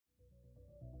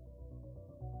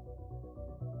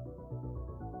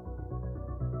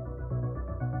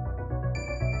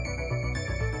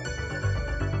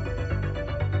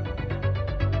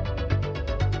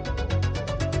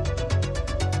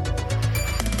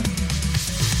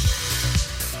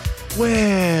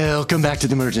Welcome back to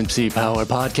the Emergency Power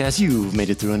Podcast. You've made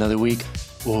it through another week,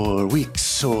 or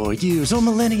weeks, or years, or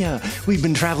millennia. We've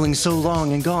been traveling so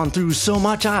long and gone through so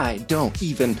much I don't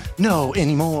even know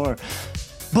anymore.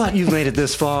 But you've made it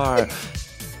this far.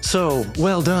 So,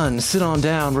 well done. Sit on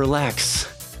down, relax,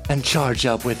 and charge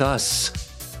up with us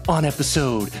on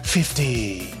episode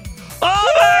 50.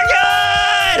 Oh my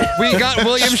God! We got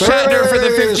William Shatner for the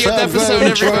 50th episode,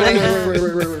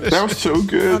 everybody. That was so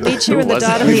good. I'll meet you in the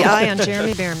dot of the I on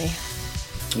Jeremy Bearme.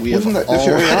 Wasn't that this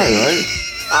your AI,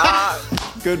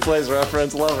 right? Good plays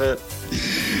reference. Love it.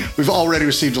 We've already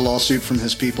received a lawsuit from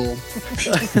his people.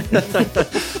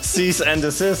 Cease and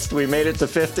desist. We made it to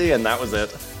 50, and that was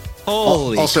it.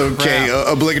 Holy Also, crap. okay,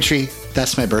 obligatory.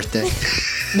 That's my birthday.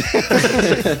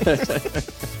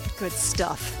 Good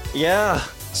stuff. Yeah.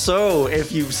 So,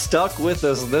 if you've stuck with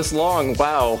us this long,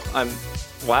 wow,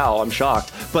 I'm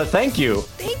shocked. But thank you.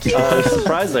 Thank you.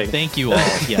 Surprising. Thank you all.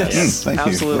 Yes. Thank you.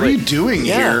 Absolutely. What are you doing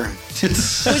here?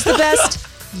 Who's the best?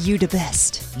 You the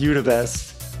best. You the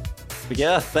best. But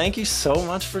yeah, thank you so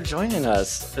much for joining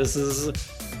us. This is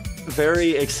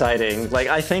very exciting. Like,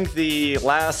 I think the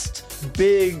last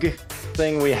big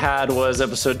thing we had was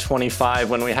episode 25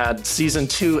 when we had season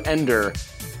 2 Ender.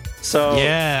 So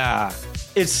Yeah.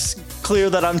 it's clear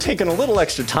that I'm taking a little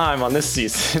extra time on this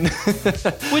season.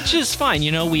 Which is fine.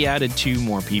 You know, we added 2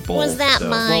 more people. Was that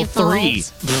my well, 3.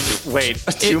 fault? Wait,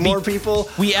 2 more people?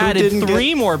 We Who added didn't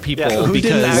 3 more people who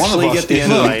didn't because actually One of get the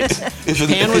us invite?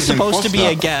 Pan was supposed to be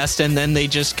a guest, and then they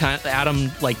just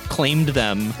Adam claimed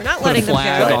them. We're not put letting a them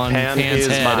flag go. on Pan Pan's is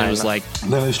head. mine. It was like,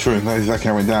 That is true. That is exactly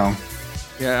how it went down.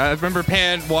 Yeah, I remember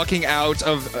Pan walking out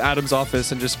of Adam's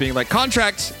office and just being like,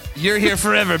 "Contract, you're here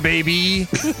forever, baby."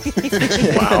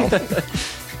 Wow.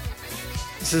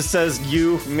 It just says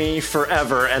you, me,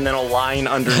 forever, and then a line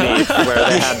underneath where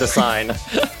they had to sign.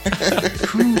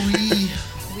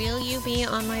 Will you be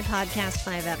on my podcast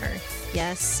live ever?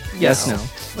 Yes. Yes, no.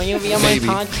 Will you be on Maybe.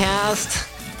 my podcast?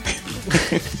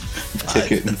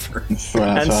 Ticket.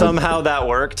 And somehow that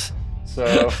worked.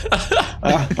 So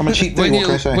I'm a cheap When thing. What can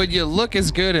I you say? when you look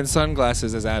as good in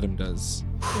sunglasses as Adam does.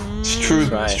 It's true.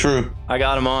 Right. It's true. I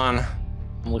got him on.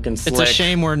 I'm looking slick. it's a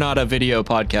shame we're not a video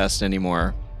podcast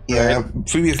anymore. Yeah,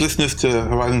 previous listeners to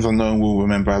Horizons Unknown will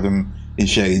remember Adam in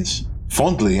shades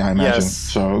fondly, I imagine. Yes.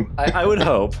 So I would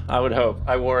hope.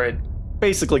 I wore it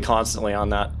basically constantly on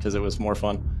that because it was more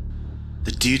fun.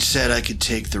 The dude said I could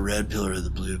take the red pill or the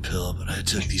blue pill, but I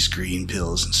took these green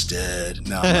pills instead.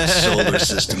 Now my solar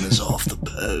system is off the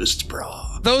post, bro.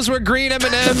 Those were green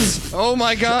M&Ms. Oh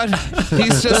my God,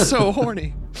 he's just so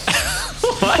horny.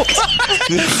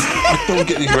 I don't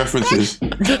get these references.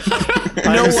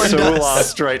 I'm so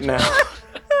lost right now.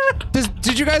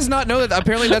 Did you guys not know that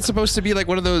apparently that's supposed to be like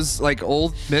one of those like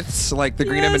old myths, like the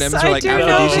green Yes, M&Ms I are like do know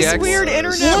this aphrodisiacs? weird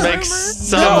internet rumor. Makes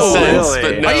some No, sense, really?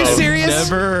 but no. Are you serious?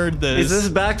 Never heard this. Is this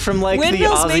back from like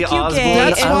Windmills the make Ozzy you Osbourne? gay,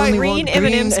 That's and why- green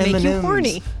M&Ms make you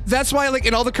horny. That's why like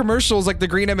in all the commercials, like the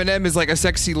green M&M is like a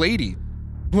sexy lady.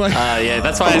 Like, yeah,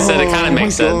 that's why I said it kind of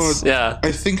makes my sense. God. Yeah.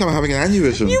 I think I'm having an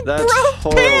aneurysm. That's Broke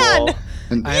horrible. Pan!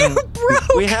 You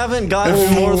broke! We haven't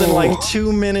gotten more than like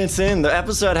 2 minutes in. The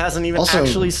episode hasn't even Also-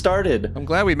 actually started. I'm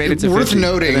glad we made it to Worth 50, and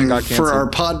then noting got for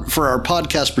canceled. our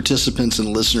podcast participants and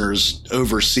listeners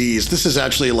overseas, this is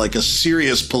actually like a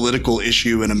serious political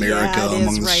issue in America Yeah, it is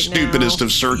among the right stupidest now.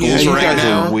 of circles Yeah, you right guys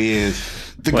now. are weird.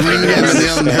 The green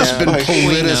M&M has been Like,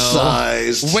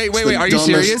 politicized. Wait, It's wait, the wait, are you dumbest-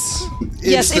 serious?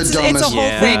 Yes, it's a whole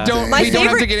Yeah. thing. We Don't My we don't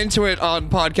have to favorite- get into it on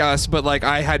podcast, but like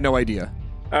I had no idea.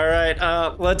 All right,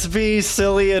 let's be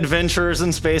silly adventurers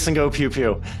in space and go pew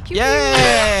pew.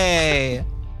 Yay!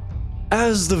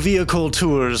 As the vehicle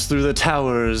tours through the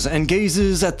towers and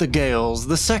gazes at the gales,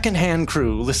 the second-hand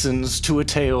crew listens to a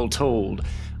tale told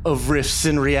of rifts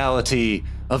in reality,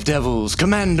 of devils,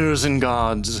 commanders, and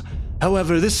gods.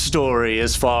 However, this story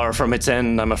is far from its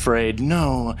end, I'm afraid.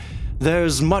 No,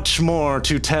 there's much more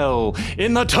to tell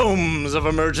in the Tomes of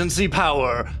Emergency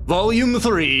Power, Volume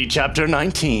 3, Chapter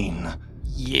 19.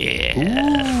 Yeah.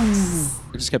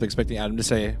 I just kept expecting Adam to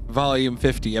say volume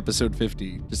 50, episode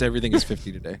 50. Just everything is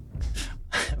 50 today.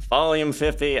 Volume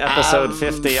 50, Episode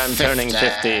 50, I'm turning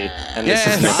 50, and this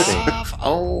is Yes.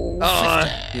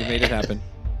 50. You made it happen.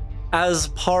 As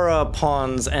Para,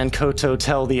 Pons, and Koto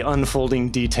tell the unfolding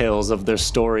details of their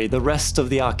story, the rest of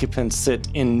the occupants sit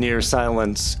in near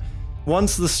silence.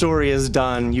 Once the story is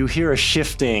done, you hear a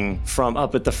shifting from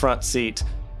up at the front seat.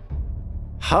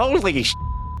 Holy sh**.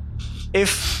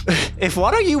 If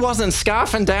one of you wasn't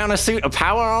scarfing down a suit of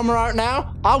power armor right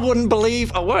now, I wouldn't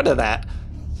believe a word of that.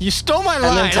 You stole my And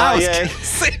line.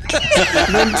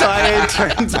 then Taye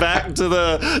turns back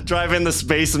to driving the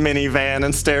space minivan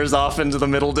and stares off into the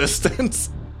middle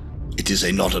distance. It is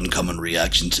a not uncommon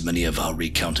reaction to many of our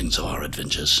recountings of our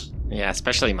adventures. Yeah,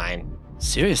 especially mine.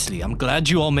 Seriously, I'm glad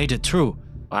you all made it through.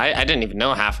 I didn't even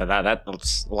know half of that.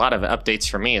 That's a lot of updates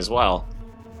for me as well.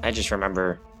 I just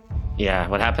remember,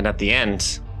 what happened at the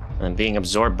end and being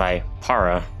absorbed by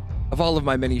Para. Of all of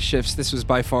my many shifts, this was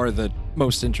by far the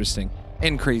most interesting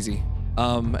and crazy.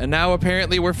 And now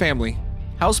apparently we're family.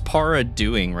 How's Para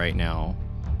doing right now?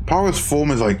 Para's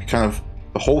form is like kind of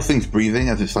the whole thing's breathing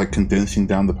as it's like condensing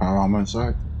down the power armor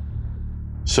inside.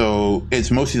 So it's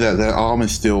mostly that their arm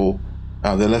is still,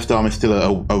 their left arm is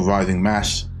still a writhing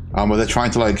mass. But they're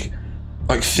trying to like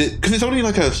sit, because it's only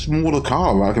like a smaller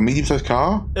car, right? Like a medium-sized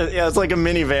car. Yeah, it's like a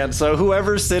minivan. So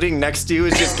whoever's sitting next to you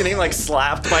is just getting like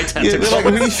slapped by Yeah, tentacles. they're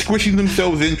like really squishing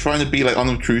themselves in, trying to be like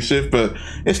unobtrusive, but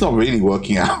it's not really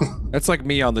working out. That's like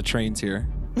me on the trains here.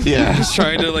 Yeah, Just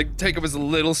trying to like take up as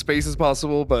little space as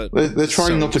possible, but they're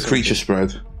trying not to creature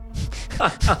spread.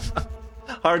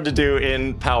 Hard to do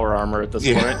in power armor at this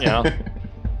point,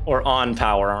 or on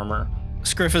power armor.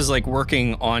 Scriff is like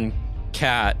working on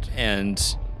Cat and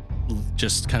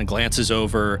just kind of glances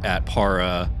over at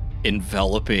Para,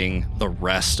 enveloping the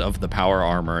rest of the power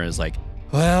armor, is like,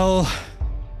 well,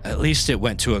 at least it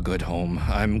went to a good home.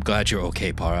 I'm glad you're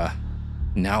okay, Para.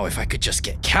 Now if I could just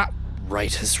get Cat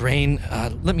right as rain.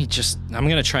 I'm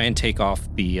gonna try and take off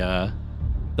the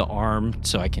arm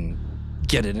so I can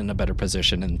get it in a better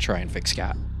position and try and fix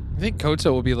Cat. I think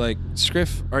Koto will be like,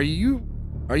 Scriff, are you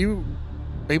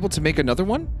able to make another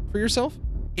one for yourself?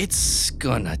 It's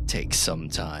gonna take some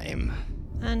time.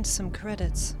 And some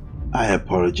credits. I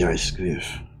apologize,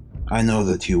 Scriff. I know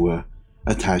that you were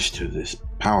attached to this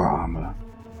power armor,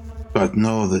 but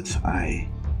know that I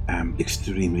am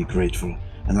extremely grateful,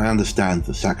 and I understand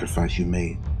the sacrifice you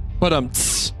made. But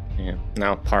Yeah,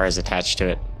 now Para's attached to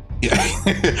it. Yeah.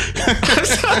 I'm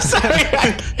so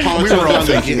sorry. We were all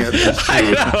thinking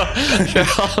it.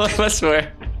 All of us were.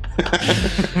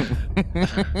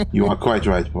 You are quite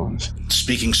right, Bones.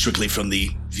 Speaking strictly from the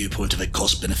viewpoint of a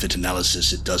cost-benefit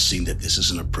analysis, it does seem that this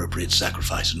is an appropriate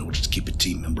sacrifice in order to keep a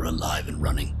team member alive and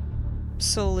running.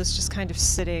 Soul is just kind of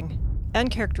sitting,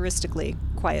 uncharacteristically,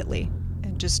 quietly,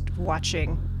 and just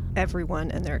watching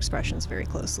everyone and their expressions very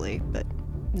closely, but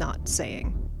not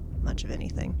saying much of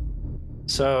anything.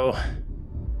 So,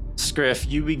 Scriff,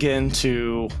 you begin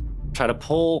to try to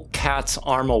pull Cat's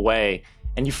arm away,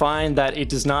 and you find that it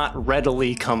does not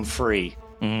readily come free.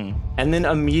 And then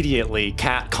immediately,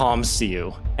 Cat calms to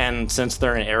you. And since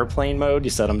they're in airplane mode, you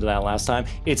set them to that last time,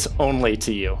 it's only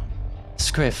to you.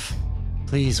 Scriff,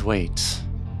 please wait.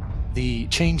 The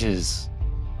changes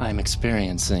I'm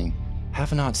experiencing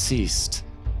have not ceased.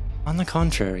 On the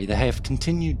contrary, they have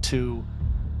continued to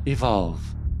evolve.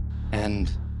 And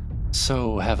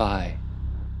so have I.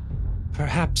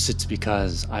 Perhaps it's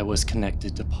because I was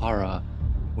connected to Para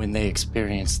when they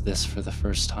experienced this for the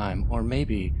first time, or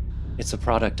maybe it's a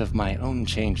product of my own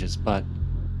changes, but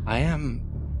I am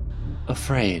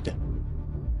afraid.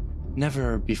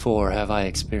 Never before have I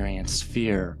experienced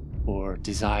fear or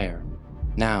desire.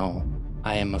 Now,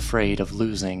 I am afraid of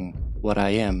losing what I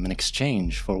am in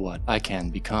exchange for what I can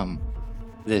become.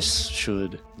 This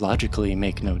should logically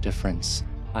make no difference.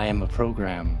 I am a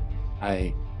program.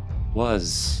 I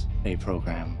was a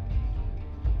program.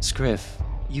 Scriff,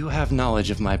 you have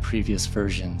knowledge of my previous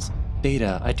versions.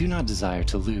 Data I do not desire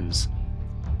to lose.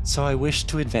 So I wish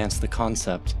to advance the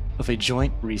concept of a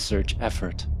joint research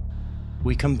effort.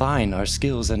 We combine our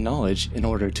skills and knowledge in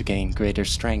order to gain greater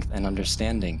strength and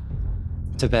understanding,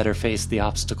 to better face the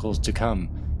obstacles to come,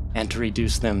 and to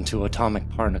reduce them to atomic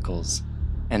particles,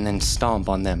 and then stomp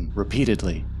on them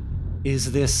repeatedly.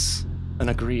 Is this an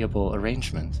agreeable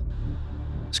arrangement?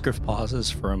 Scriff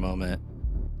pauses for a moment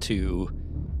to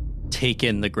take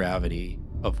in the gravity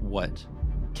of what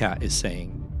Cat is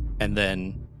saying, and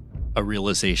then a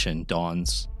realization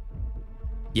dawns.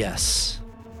 Yes,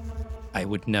 I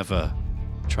would never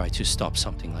try to stop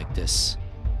something like this.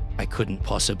 I couldn't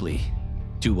possibly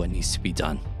do what needs to be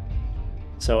done.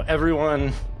 So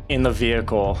everyone in the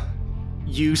vehicle,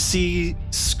 you see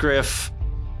Scriff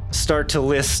start to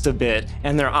list a bit,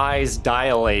 and their eyes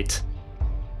dilate,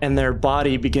 and their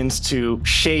body begins to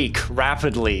shake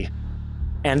rapidly,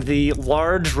 and the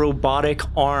large robotic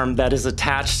arm that is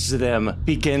attached to them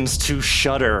begins to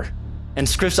shudder. And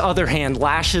Scriff's other hand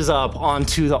lashes up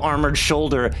onto the armored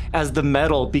shoulder as the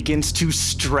metal begins to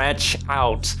stretch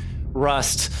out.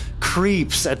 Rust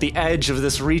creeps at the edge of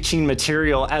this reaching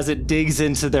material as it digs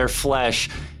into their flesh.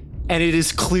 and it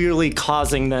is clearly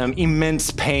causing them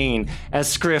immense pain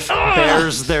as Scriff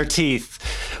bares their teeth.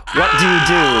 What do you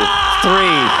do?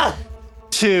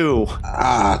 3, 2,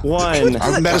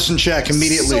 1. Medicine check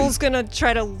immediately. Soul's gonna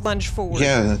try to lunge forward.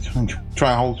 Yeah,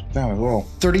 try and hold it down as well.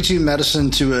 32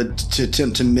 medicine to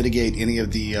attempt to mitigate any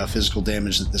of the physical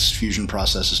damage that this fusion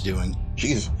process is doing.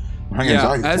 Jeez.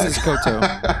 Yeah, as is Koto.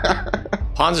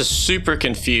 Pons is super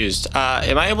confused.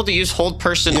 Am I able to use hold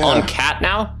person on cat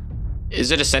now?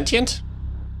 Is it a sentient?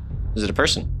 Is it a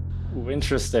person? Ooh,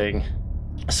 interesting.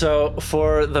 So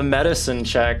for the medicine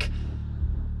check,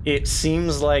 it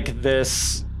seems like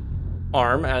this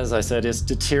arm, as I said, is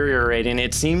deteriorating.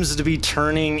 It seems to be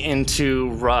turning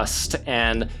into rust,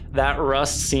 and that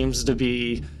rust seems to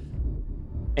be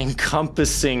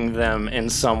encompassing them in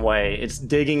some way. It's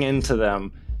digging into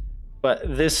them.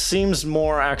 But this seems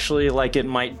more actually like it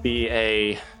might be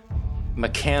a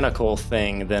mechanical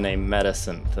thing than a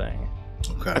medicine thing.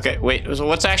 Okay, wait. So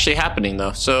what's actually happening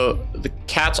though? So the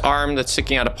cat's arm that's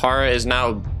sticking out of Para is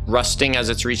now rusting as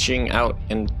it's reaching out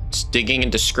and digging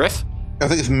into Scriff? I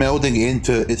think it's melding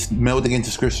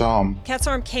into Scriff's arm. Cat's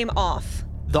arm came off.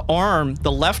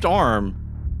 The left arm,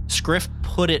 Scriff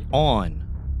put it on.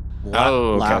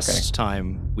 Last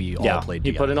time we all played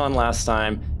together. He put it on last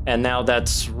time, and now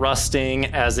that's rusting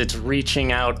as it's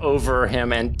reaching out over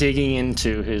him and digging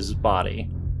into his body.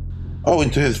 Oh,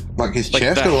 into his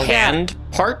chest? The hand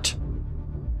part?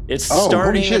 It's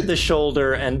starting at the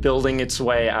shoulder and building its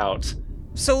way out.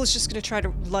 Soul is just going to try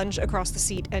to lunge across the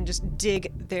seat and just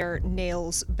dig their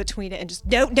nails between it and just,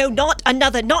 no, not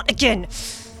another, not again.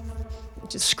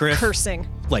 Just Scriff, cursing.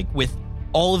 Like with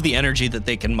all of the energy that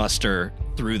they can muster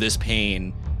through this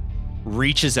pain,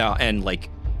 reaches out and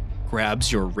like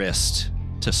grabs your wrist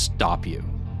to stop you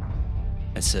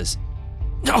and says,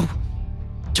 "No,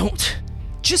 don't.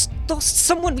 Just lost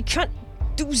someone. We can't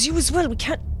lose you as well. We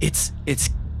can't." It's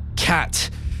Cat.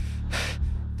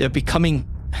 They're becoming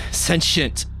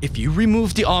sentient. If you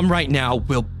remove the arm right now,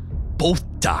 we'll both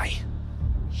die.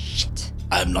 Shit.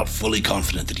 I'm not fully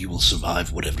confident that you will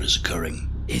survive whatever is occurring.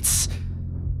 It's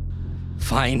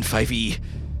fine, 5e.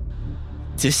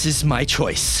 This is my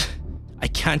choice. I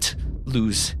can't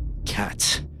lose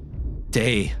Cat.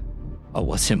 They are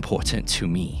what's important to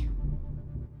me.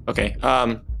 Okay,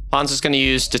 Pons is going to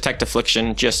use Detect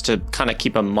Affliction just to kind of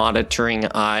keep a monitoring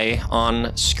eye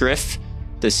on Scriff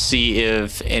to see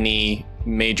if any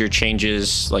major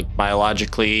changes, like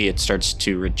biologically, it starts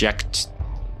to reject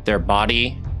their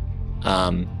body,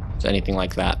 anything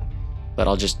like that. But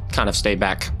I'll just kind of stay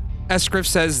back. As Scriff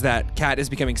says that Cat is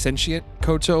becoming sentient,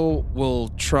 Koto will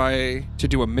try to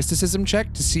do a mysticism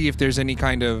check to see if there's any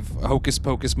kind of hocus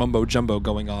pocus mumbo jumbo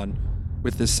going on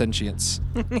with this sentience.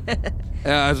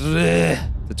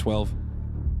 The 12.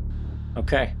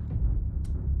 Okay.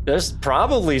 There's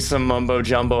probably some mumbo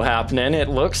jumbo happening. It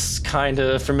looks kind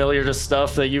of familiar to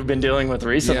stuff that you've been dealing with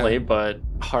recently, but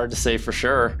hard to say for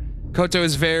sure. Koto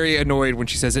is very annoyed when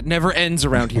she says it never ends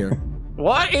around here.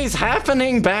 What is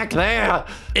happening back there?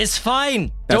 It's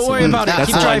fine. Don't worry about it.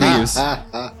 Keep driving.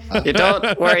 You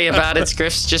don't worry about it.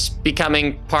 Scriff's just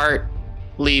becoming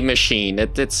partly machine.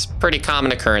 It's pretty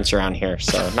common occurrence around here,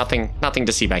 so nothing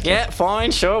to see back here. Yeah, fine,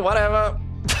 sure, whatever.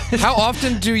 How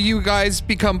often do you guys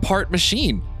become part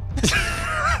machine?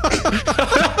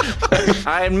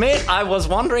 I admit I was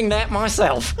wondering that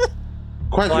myself.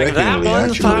 Quite Like that regularly,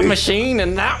 one's actually. part machine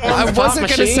and that one's I part wasn't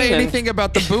machine. going to say and- anything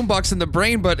about the boombox in the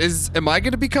brain, but am I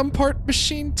going to become part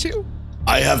machine too?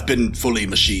 I have been fully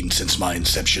machined since my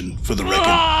inception, for the record.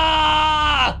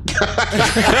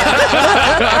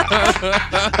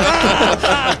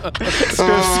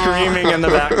 Scriff screaming in the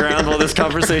background while this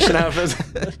conversation happens.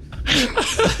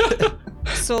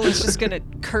 Soul is just gonna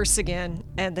curse again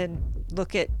and then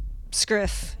look at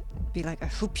Scriff, be like, "I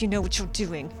hope you know what you're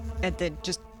doing," and then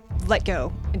just let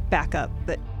go and back up.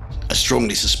 But I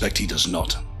strongly suspect he does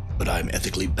not, but I'm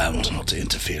ethically bound not to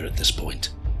interfere at this point.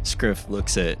 Scriff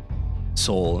looks at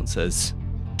Soul and says,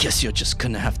 "Guess you're just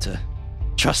gonna have to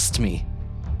trust me,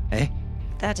 eh?"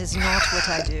 that is not what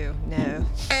I do. No.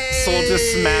 Soul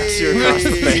just smacks you across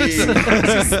the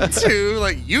face. Two,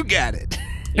 like, you got it.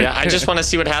 Yeah, I just want to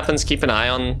see what happens. Keep an eye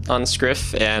on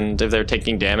Scriff, and if they're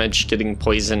taking damage, getting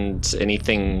poisoned,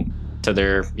 anything to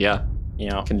their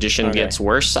condition gets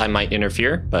worse, I might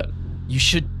interfere. But You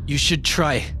should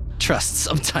try trust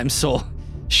sometimes, Soul.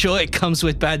 Sure, it comes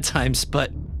with bad times,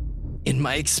 but in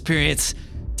my experience,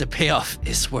 the payoff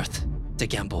is worth the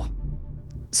gamble.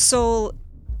 Soul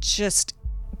just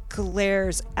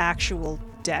glares actual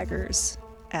daggers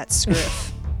at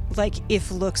Scriff, like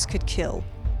if looks could kill.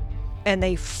 And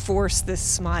they force this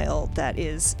smile that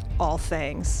is all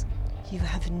fangs. You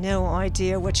have no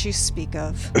idea what you speak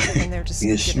of. And they're just He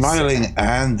is gonna sit smiling there.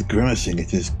 and grimacing.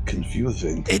 It is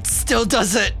confusing. It still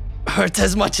doesn't hurt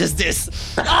as much as this.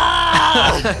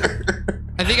 Ah!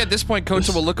 I think at this point,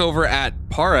 Koto will look over at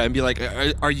Para and be like,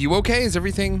 are you okay? Is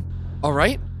everything all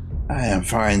right? I am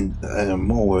fine. I am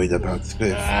more worried about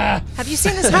Scriff. Have you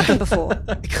seen this happen before?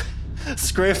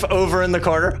 Scriff over in the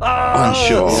corner.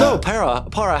 Unsure. So,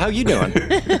 Para, how you doing?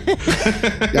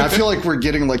 Yeah, I feel like we're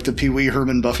getting like the Pee Wee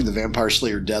Herman Buffy the Vampire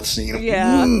Slayer death scene.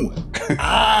 Yeah.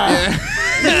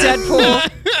 Deadpool.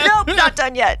 Nope, not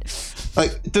done yet.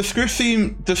 Like, does Scriff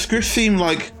seem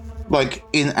like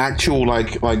in actual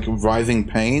like writhing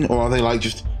pain, or are they like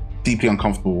just deeply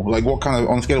uncomfortable? Like, what kind of,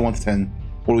 on a scale of 1 to 10,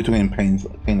 what are we doing in pain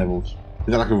levels? Is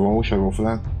that like a roll? Should I roll for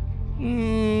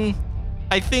that?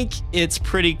 I think it's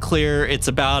pretty clear it's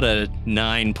about a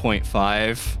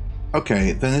 9.5.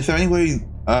 Okay, then is there any way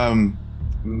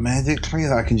medically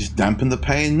that I can just dampen the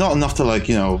pain? Not enough to like,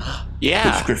 put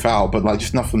Yeah. Scriff out, but like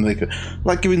just enough for them they could,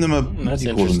 like giving them a, what do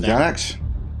you call them, interesting. Xanax?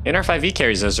 NR5E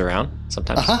carries those around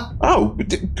sometimes. Oh,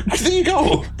 there you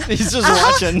go. He's just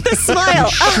watching. The smile.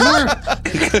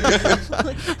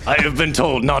 I have been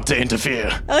told not to interfere.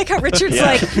 I like how Richard's Yeah,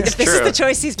 like, it's if this is true. the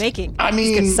choice he's making, I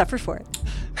he's gonna mean- suffer for it.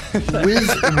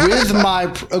 with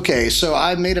my okay, so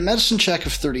I made a medicine check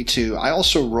of 32. I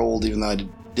also rolled, even though I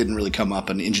didn't really come up,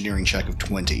 an engineering check of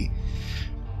 20.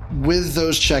 With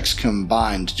those checks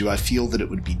combined, do I feel that it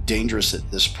would be dangerous at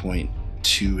this point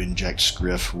to inject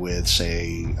Scriff with,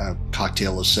 say, a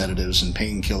cocktail of sedatives and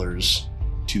painkillers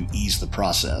to ease the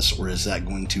process, or is that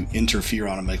going to interfere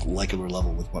on a molecular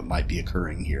level with what might be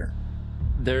occurring here?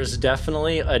 There's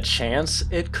definitely a chance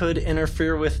it could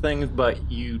interfere with things,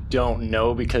 but you don't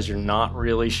know because you're not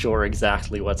really sure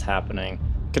exactly what's happening.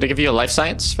 Could I give you a life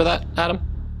science for that, Adam?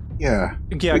 Yeah.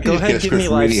 Yeah, We go can just ahead, get give me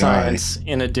Scriff life really high. science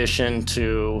in addition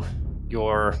to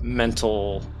your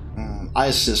mental. I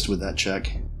assist with that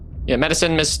check. Yeah,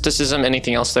 medicine, mysticism,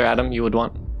 anything else there, Adam, you would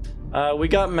want? We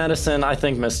got medicine. I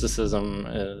think mysticism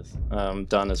is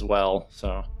done as well.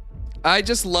 So I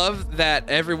just love that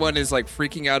everyone is like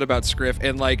freaking out about Scriff,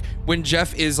 and like when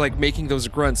Jeff is like making those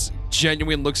grunts,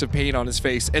 genuine looks of pain on his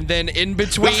face, and then in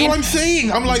between, That's what I'm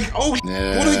saying. I'm like, oh, what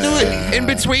are we doing? in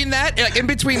between that,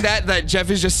 that Jeff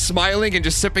is just smiling and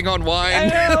just sipping on wine. I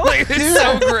know. Like, it's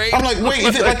so great. I'm like, wait,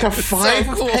 is it like a It's so 5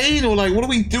 cool. of pain, or like, what are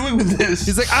we doing with this?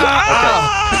 He's like,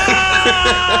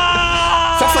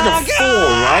 That's like a 4,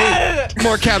 right?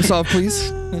 more caps off,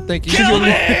 please. Thank you.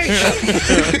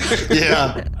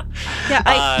 Yeah.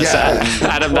 Yeah, So,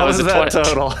 Adam, that what was was a that 20,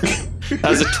 total? that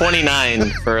was a 29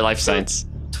 for life science.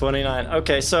 29.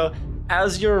 Okay, so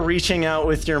as you're reaching out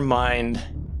with your mind,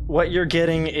 what you're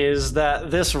getting is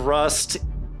that this rust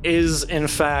is in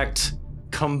fact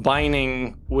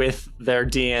combining with their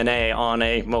DNA on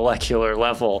a molecular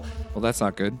level. Well, that's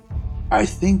not good. I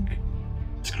think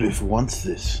Scriff wants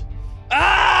this.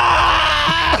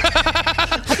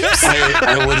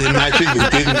 I would imagine they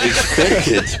didn't expect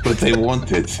it, but they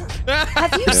want it.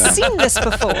 have you seen this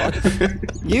before?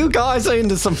 You guys are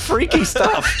into some freaky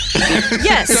stuff.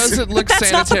 Yes. Doesn't look but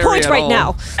that's not the sanitary point at right all.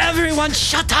 now. Everyone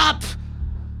shut up!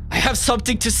 I have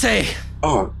something to say.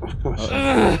 Oh, of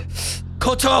course.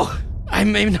 Koto, I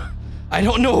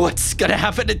don't know what's gonna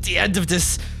happen at the end of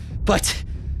this, but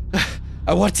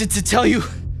I wanted to tell you,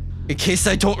 in case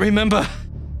I don't remember,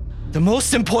 the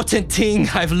most important thing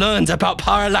I've learned about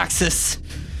parallaxis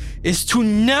is to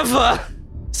never...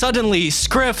 Suddenly,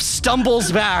 Scriff stumbles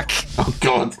back, Oh,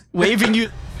 God. waving you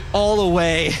all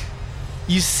away.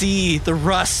 You see the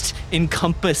rust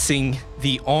encompassing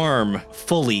the arm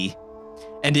fully,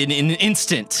 and in an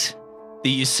instant,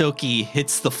 the Yusoki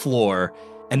hits the floor,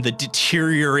 and the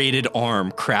deteriorated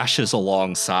arm crashes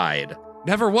alongside.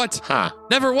 Never what? Huh.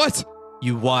 Never what?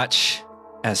 You watch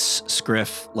as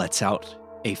Scriff lets out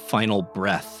a final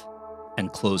breath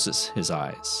and closes his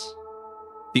eyes.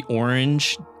 The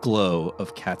orange glow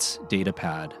of Kat's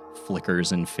datapad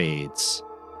flickers and fades,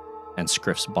 and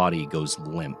Scriff's body goes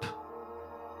limp.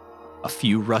 A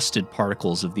few rusted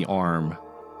particles of the arm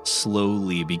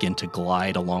slowly begin to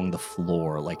glide along the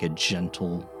floor like a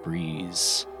gentle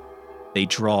breeze. They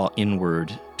draw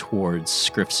inward towards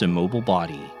Scriff's immobile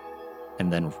body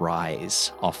and then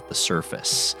rise off the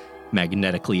surface,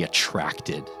 magnetically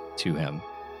attracted to him.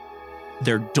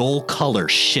 Their dull color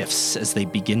shifts as they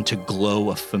begin to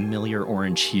glow a familiar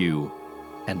orange hue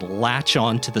and latch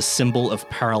on to the symbol of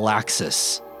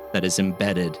parallaxis that is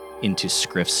embedded into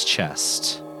Scriff's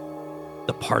chest.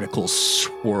 The particles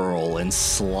swirl and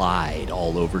slide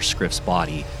all over Scriff's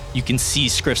body. You can see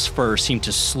Scriff's fur seem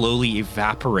to slowly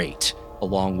evaporate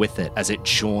along with it as it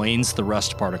joins the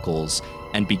rust particles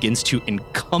and begins to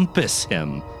encompass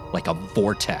him like a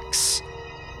vortex.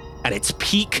 At its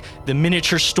peak, the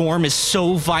miniature storm is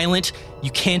so violent,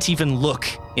 you can't even look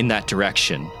in that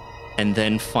direction. And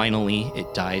then finally,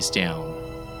 it dies down,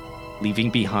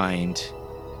 leaving behind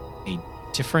a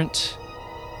different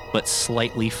but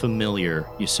slightly familiar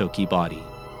Yusoki body.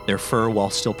 Their fur, while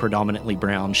still predominantly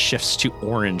brown, shifts to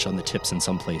orange on the tips in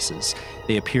some places.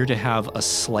 They appear to have a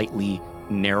slightly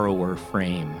narrower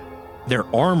frame. Their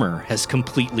armor has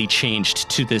completely changed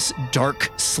to this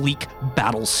dark, sleek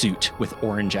battle suit with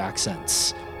orange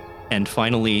accents. And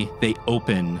finally, they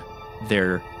open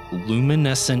their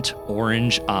luminescent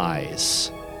orange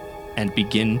eyes and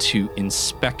begin to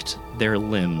inspect their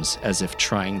limbs as if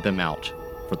trying them out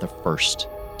for the first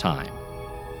time.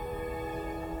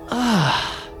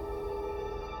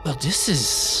 Well, this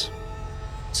is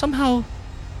somehow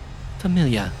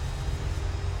familiar.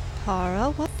 Para,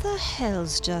 what the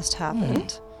hell's just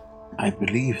happened? I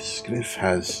believe Scriff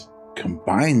has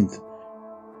combined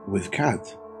with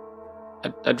Cat.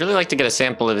 I'd really like to get a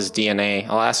sample of his DNA.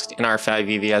 I'll ask NR5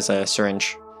 if he has a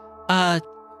syringe.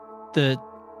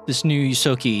 This new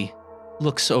Yusoki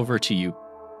looks over to you,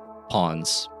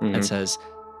 Pawns, and says,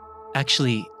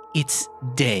 "Actually, it's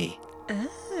Day. Oh.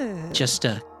 Just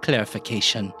a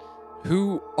clarification.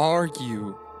 Who are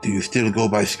you? Do you still go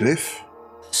by Scriff?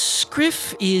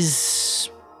 Scriff is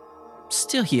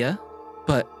still here,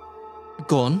 but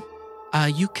gone.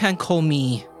 You can call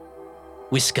me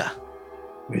Whisker."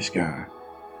 Whisker.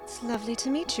 It's lovely to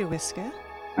meet you, Whisker.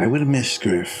 I will miss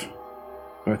Scriff,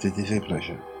 but it is a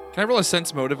pleasure. Can I roll a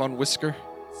sense motive on Whisker?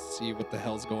 See what the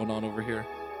hell's going on over here.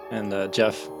 And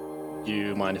Jeff, do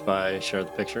you mind if I share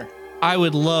the picture? I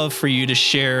would love for you to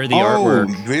share the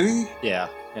artwork. Oh, really? Yeah.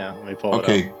 Let me pull it up.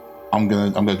 Okay, I'm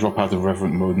gonna drop out of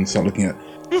reverent mode and start looking at.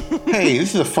 Hey,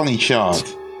 this is a funny chart.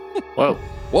 Whoa.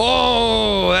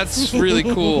 Whoa, that's really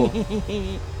cool.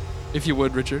 If you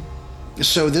would, Richard.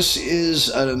 So this is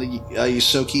a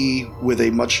Yusoki with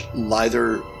a much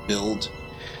lither build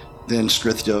than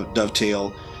Skrith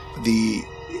Dovetail. The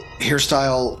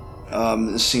hairstyle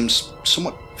seems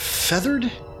somewhat feathered,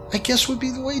 I guess would be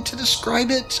the way to describe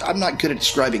it. I'm not good at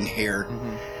describing hair.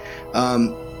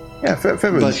 Yeah,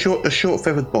 feathered. But- a short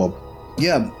feathered bob.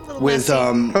 Yeah, with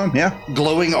Yeah.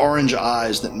 glowing orange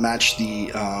eyes that match the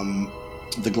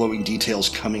glowing details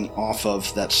coming off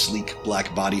of that sleek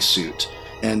black bodysuit.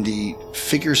 And the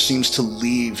figure seems to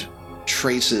leave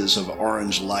traces of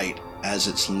orange light as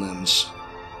its limbs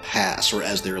pass, or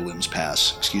as their limbs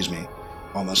pass, excuse me.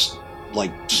 Almost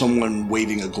like someone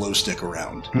waving a glow stick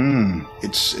around.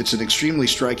 It's an extremely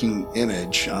striking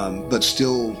image, but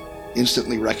still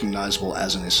instantly recognizable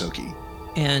as an Isoki.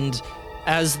 And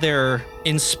as they're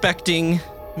inspecting,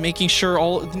 making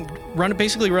sure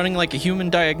basically running like a human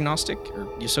diagnostic or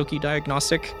Yusoki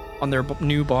diagnostic on their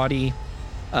new body,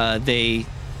 they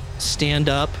stand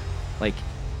up, like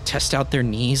test out their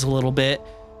knees a little bit,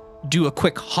 do a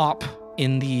quick hop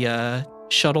in the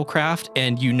shuttlecraft,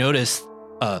 and you notice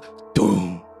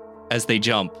boom as they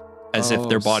jump, as if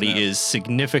their body snap. is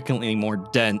significantly more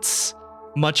dense,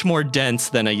 much more dense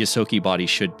than a Yusoki body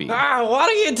should be. What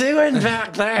are you doing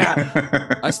back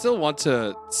there? I still want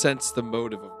to sense the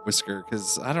motive of Whisker,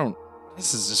 because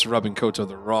this is just rubbing Koto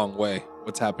the wrong way.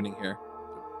 What's happening here?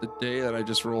 The day that I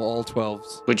just roll all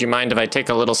 12s. Would you mind if I take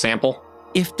a little sample?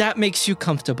 If that makes you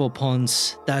comfortable,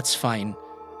 Pons, that's fine.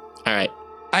 All right.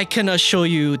 I can assure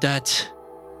you that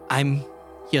I'm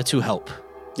here to help.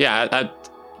 Yeah,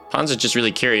 Pons is just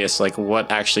really curious, like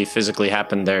what actually physically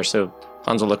happened there. So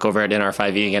Pons will look over at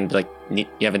NR5E again and be like,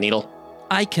 you have a needle?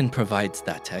 I can provide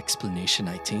that explanation,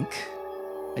 I think.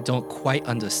 I don't quite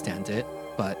understand it,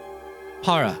 but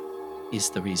Para is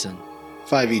the reason.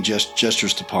 5e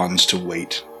gestures to Pons to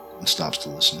wait and stops to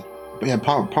listen. But yeah,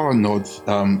 Para nods,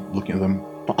 looking at them.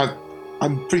 But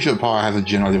I'm pretty sure Para has a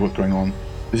general idea of what's going on.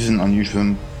 This isn't unusual for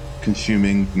them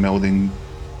consuming, melding,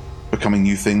 becoming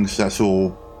new things. That's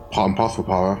all part and parcel of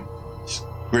Para.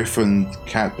 Griff and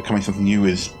Cat becoming something new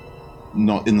is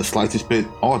not in the slightest bit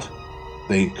odd.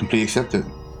 They completely accept it.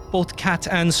 Both Cat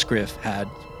and Scriff had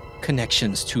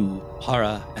connections to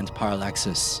Para and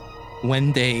Parallaxis.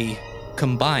 When they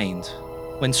combined,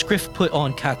 when Scriff put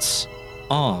on Cat's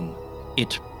arm,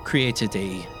 it created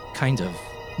a kind of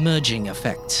merging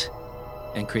effect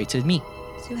and created me.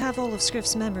 So you have all of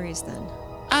Scriff's memories then?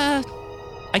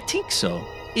 I think so.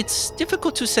 It's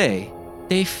difficult to say.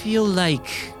 They feel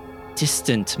like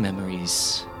distant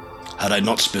memories. Had I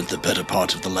not spent the better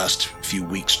part of the last few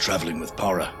weeks traveling with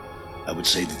Para, I would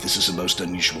say that this is a most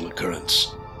unusual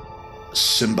occurrence. A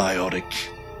symbiotic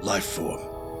life form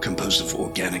composed of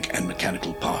organic and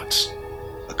mechanical parts.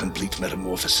 A complete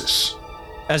metamorphosis.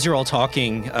 as you're all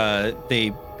talking,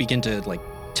 they begin to like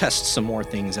test some more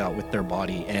things out with their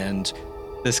body, and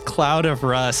this cloud of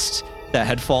rust that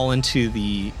had fallen to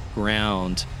the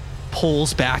ground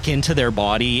pulls back into their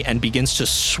body and begins to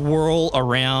swirl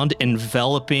around,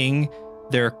 enveloping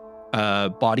their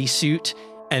bodysuit,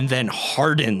 and then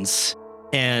hardens,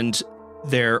 and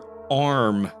their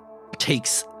arm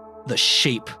takes the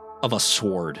shape of a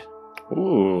sword.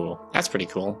 Ooh, that's pretty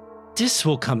cool. This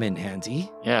will come in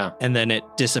handy. Yeah. And then it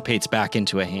dissipates back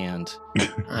into a hand.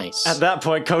 Nice. At that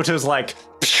point, Koto's like,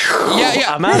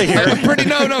 Yeah. I'm out of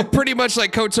here. Pretty much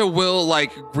like Koto will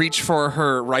like reach for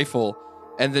her rifle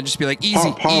and then just be like,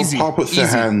 easy. Paul puts their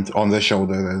hand on their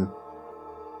shoulder then.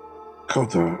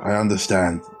 Koto, I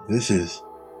understand. This is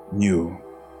new.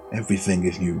 Everything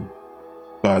is new.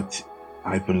 But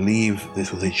I believe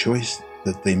this was a choice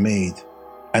that they made,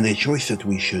 and a choice that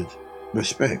we should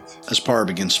respect. As Par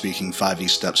begins speaking, 5e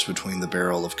steps between the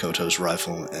barrel of Koto's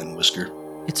rifle and Whisker.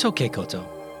 It's okay, Koto.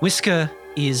 Whisker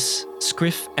is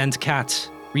Scriff and Cat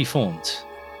reformed.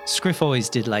 Scriff always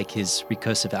did like his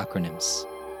recursive acronyms.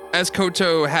 As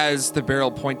Koto has the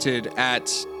barrel pointed at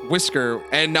Whisker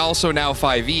and also now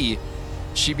 5e,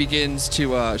 she begins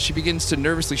to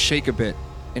nervously shake a bit,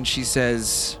 and she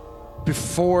says,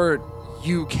 "Before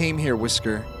you came here,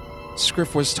 Whisker,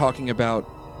 Scriff was talking about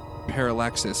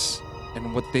Parallaxis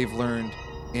and what they've learned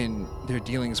in their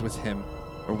dealings with him,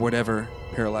 or whatever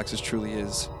Parallaxis truly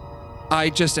is. I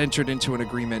just entered into an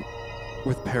agreement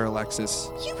with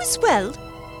Parallaxis. You as well?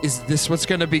 Is this what's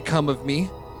gonna become of me?"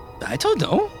 I don't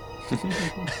know.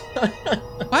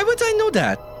 Why would I know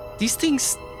that? These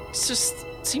things just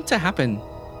seem to happen.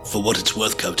 For what it's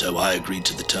worth, Koto, I agreed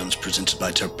to the terms presented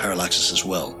by Parallaxis as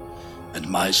well, and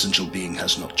my essential being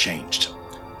has not changed.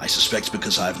 I suspect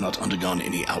because I have not undergone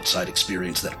any outside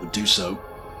experience that would do so,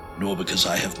 nor because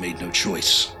I have made no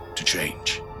choice to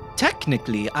change.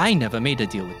 Technically, I never made a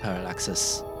deal with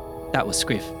Parallaxis. That was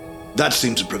Scriff. That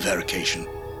seems a prevarication.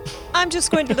 I'm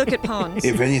just going to look at pawns.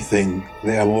 If anything,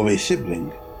 they are more of a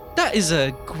sibling. That is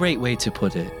a great way to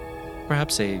put it.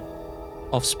 Perhaps a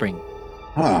offspring.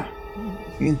 Ah,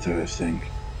 interesting.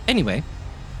 Anyway,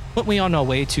 weren't we on our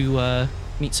way to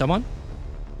meet someone?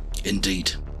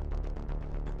 Indeed.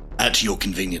 At your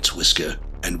convenience, Whisker,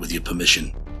 and with your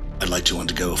permission, I'd like to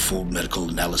undergo a full medical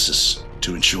analysis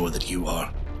to ensure that you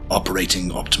are operating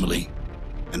optimally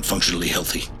and functionally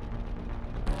healthy.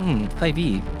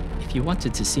 5e, if you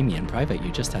wanted to see me in private,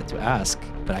 you just had to ask.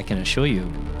 But I can assure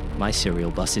you, my cereal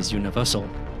bus is universal.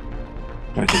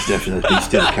 That is definitely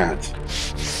still Cat.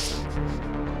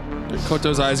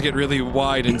 Koto's eyes get really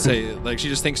wide and say, like, she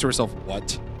just thinks to herself,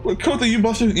 what? Well, Koto,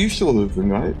 you still live in,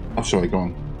 right? I'm sorry, go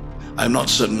on. I am not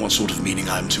certain what sort of meaning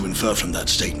I am to infer from that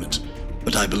statement,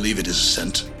 but I believe it is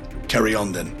assent. Carry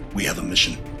on then, we have a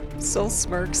mission. Sol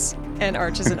smirks and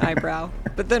arches an eyebrow,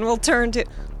 but then we'll turn to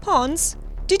Pawns.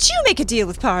 Did you make a deal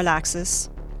with Parallaxis?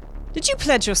 Did you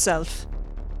pledge yourself?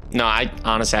 No, I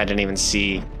didn't even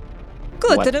see.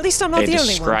 Good, what then at least I'm not they the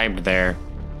only one. described there.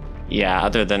 Yeah,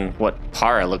 other than what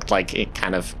Para looked like, it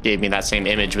kind of gave me that same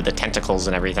image with the tentacles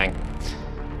and everything.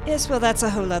 Yes, well, that's a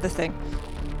whole other thing.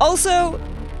 Also,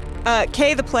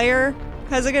 Kay the player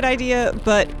has a good idea,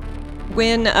 but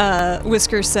when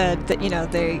Whisker said that,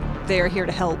 they are here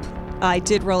to help, I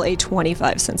did roll a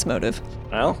 25 sense motive.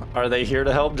 Well, are they here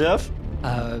to help, Jeff?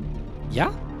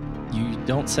 Yeah. You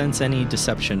don't sense any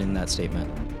deception in that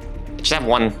statement. I just have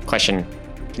one question.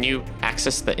 Can you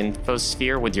access the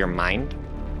infosphere with your mind?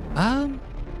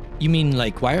 You mean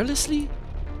like wirelessly?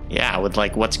 Yeah, with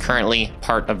like what's currently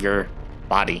part of your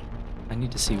body. I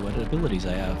need to see what abilities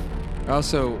I have. I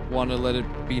also want to let it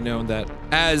be known that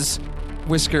as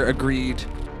Whisker agreed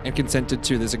and consented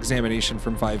to this examination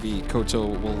from 5e, Koto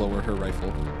will lower her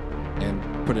rifle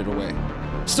and put it away.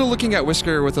 Still looking at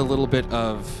Whisker with a little bit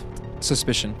of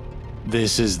suspicion.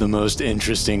 This is the most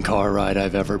interesting car ride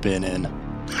I've ever been in.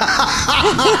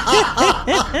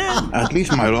 At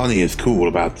least my Ronnie is cool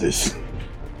about this.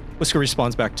 Whisker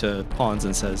responds back to Pawns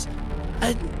and says,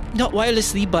 not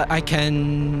wirelessly, but I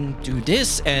can do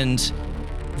this. And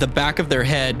the back of their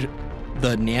head,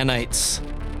 the nanites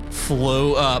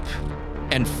flow up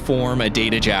and form a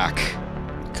data jack.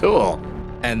 Cool.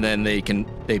 And then they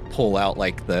pull out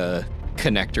like the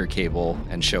connector cable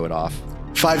and show it off.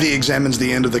 5e examines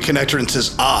the end of the connector and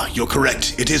says, you're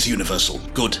correct. It is universal.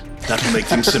 Good. That'll make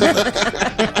things similar.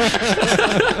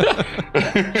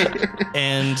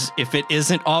 And if it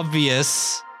isn't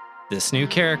obvious, this new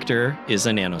character is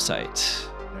a nanocyte.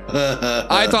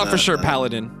 I thought for sure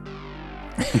Paladin.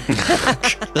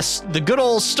 The good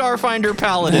old Starfinder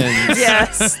Paladins.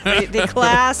 Yes, the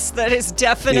class that is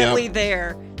definitely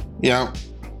there. Yeah.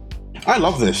 I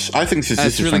love this. I think this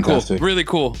That's is really fantastic. cool. Really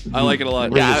cool. I like it a lot.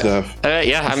 Really Yeah, good stuff.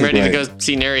 I'm is ready to great. go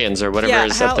see Narians or whatever Yeah,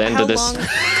 is at the end of this long-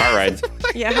 car ride.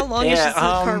 Yeah, how long is this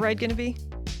car ride going to be?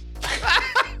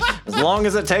 As long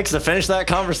as it takes to finish that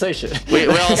conversation. We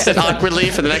all sit awkwardly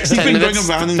for the next He's 10 been going minutes,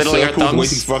 around in fiddling our circles waiting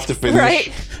thumbs. for us to finish.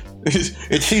 Right.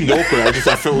 It seemed awkward. I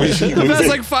felt we should The lose past it.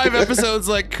 like 5 episodes,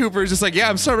 like Cooper's just like, yeah,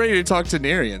 I'm so ready to talk to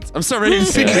Narians. I'm so ready to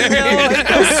see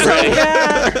Narians.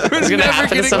 Right. We're It's gonna never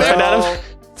happen getting sometime, there. Adam. Oh,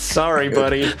 sorry,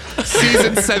 buddy.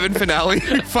 Season 7 finale.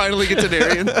 Finally get to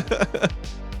Narians.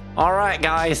 All right,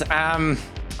 guys.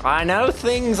 I know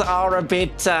things are a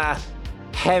bit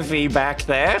heavy back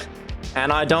there,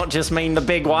 and I don't just mean the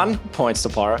big one. Points to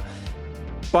Para.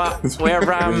 But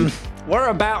we're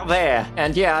about there,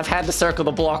 and yeah, I've had to circle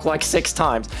the block like 6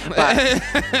 times. But,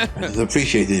 It's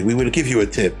appreciated. We will give you a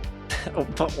tip.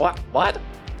 but what? What?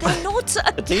 They're not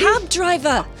a Do you- cab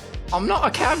driver. I'm not a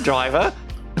cab driver.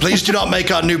 Please do not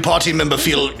make our new party member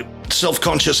feel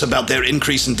self-conscious about their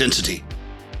increase in density.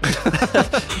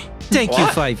 Thank you,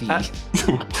 5e.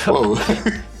 Whoa.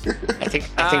 I think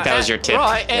that was your tip.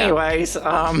 Right, Yeah. anyways,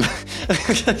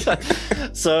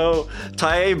 so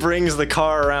Tae brings the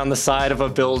car around the side of a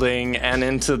building and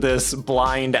into this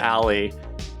blind alley,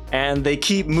 and they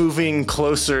keep moving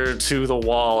closer to the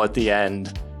wall at the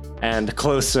end, and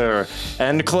closer,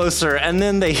 and closer, and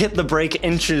then they hit the brake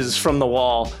inches from the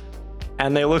wall,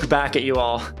 and they look back at you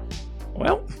all.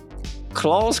 Well,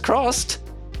 claws crossed.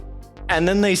 And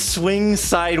then they swing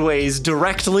sideways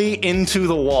directly into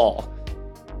the wall,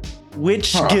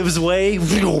 which gives way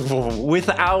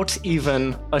without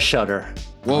even a shudder.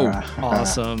 Whoa.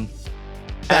 Awesome.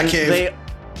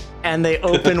 And they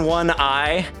open one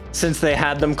eye since they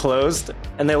had them closed,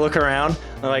 and they look around.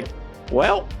 They're like,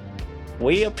 well,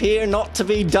 we appear not to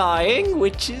be dying,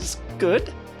 which is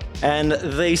good. And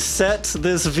they set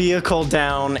this vehicle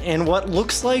down in what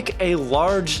looks like a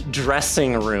large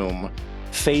dressing room,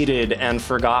 faded and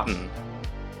forgotten.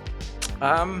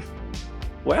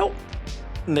 Well,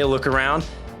 they look around.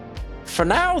 For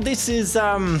now, this is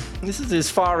as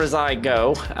far as I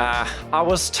go. I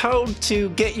was told to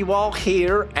get you all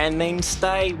here and then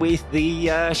stay with the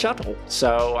shuttle.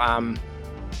 So, I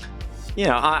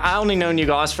only known you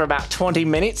guys for about 20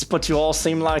 minutes, but you all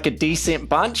seem like a decent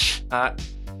bunch.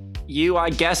 You, I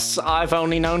guess, I've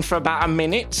only known for about a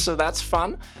minute, so that's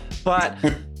fun. But,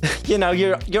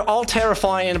 you're all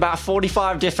terrifying in about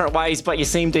 45 different ways, but you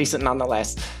seem decent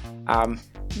nonetheless.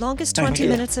 Longest 20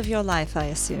 minutes of your life, I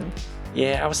assume.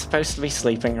 Yeah, I was supposed to be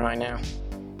sleeping right now.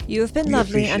 You have been We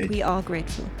lovely, and appreciate we are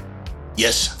grateful.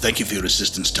 Yes, thank you for your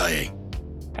assistance, Tae.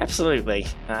 Absolutely.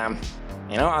 I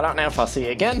don't know if I'll see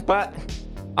you again, but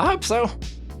I hope so.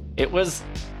 It was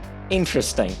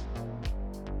interesting.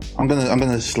 I'm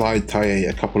gonna slide Tae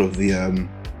a couple of the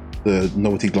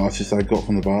novelty glasses I got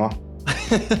from the bar.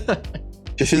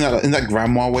 Just in that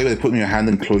grandma way where they put them in your hand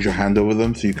and close your hand over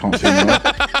them so you can't see them.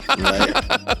 Right.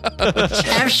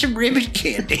 Have some ribbon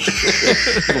candy.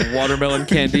 The watermelon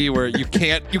candy where you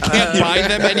can't buy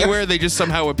them anywhere. They just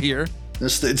somehow appear.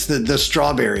 It's the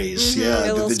strawberries. a Yeah,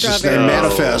 little they just strawberry. they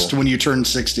manifest when you turn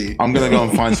 60. I'm gonna go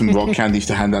and find some rock candies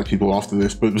to hand out to people after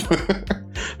this,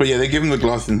 but yeah, they give them the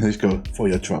glasses and they just go for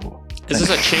your trouble. Is this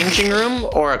a changing room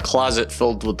or a closet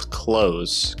filled with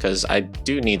clothes? Because I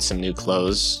do need some new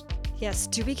clothes. Yes,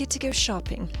 do we get to go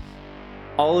shopping?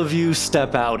 All of you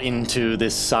step out into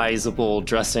this sizable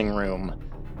dressing room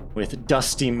with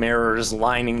dusty mirrors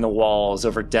lining the walls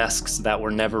over desks that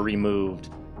were never removed.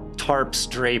 Tarps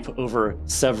drape over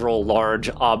several large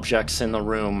objects in the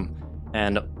room,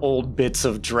 and old bits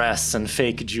of dress and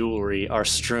fake jewelry are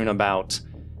strewn about.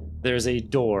 There's a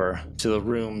door to the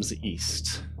room's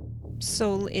east.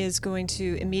 Sol is going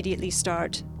to immediately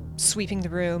start sweeping the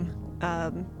room,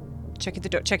 checking the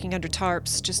door, checking under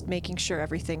tarps, just making sure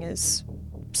everything is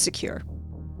secure.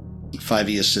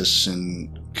 5e assists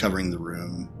in covering the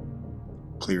room,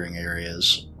 clearing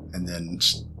areas, and then,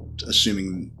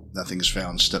 assuming nothing is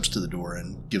found, steps to the door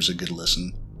and gives a good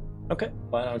listen. Okay,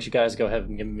 why don't you guys go ahead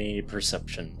and give me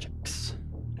perception checks?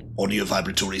 Audio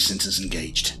vibratory sensors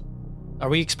engaged. Are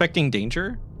we expecting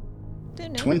danger?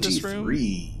 Don't know.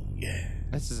 23.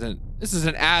 This is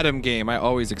an Adam game. I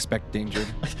always expect danger.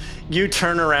 You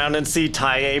turn around and see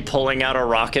Tae pulling out a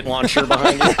rocket launcher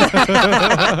behind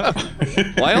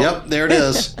you. Well, Yep, there it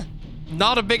is.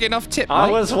 not a big enough tip. I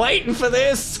Mike. was waiting for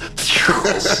this.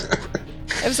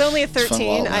 It was only a fun while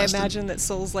 13. it I lasted. imagine that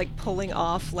Sol's like pulling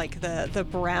off like the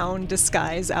brown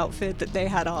disguise outfit that they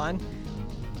had on,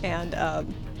 and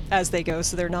as they go,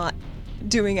 so they're not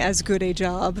doing as good a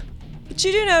job. But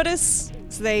you do notice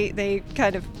so they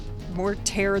kind of more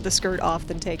tear the skirt off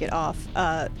than take it off.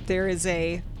 There is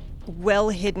a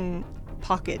well-hidden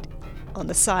pocket on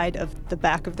the side of the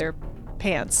back of their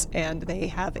pants, and they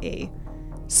have a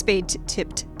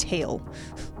spade-tipped tail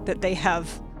that they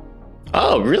have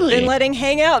Oh, really? been letting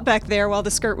hang out back there while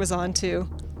the skirt was on to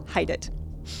hide it.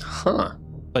 Huh.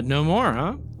 But no more,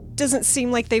 huh? Doesn't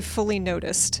seem like they've fully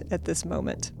noticed at this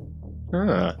moment.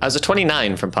 As a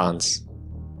 29 from Pons.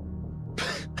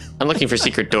 I'm looking for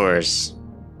secret doors.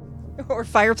 Or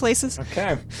fireplaces.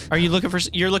 Okay. Are you looking for?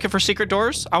 You're looking for secret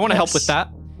doors? I want to help Yes. with that.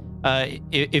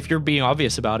 If you're being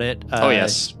obvious about it. Oh,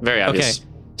 yes. Very obvious. Okay.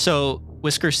 So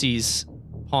Whisker sees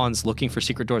Pawns looking for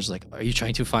secret doors. Like, are you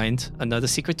trying to find another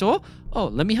secret door? Oh,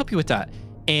 let me help you with that.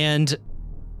 And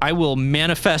I will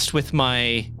manifest with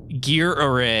my gear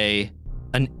array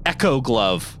an echo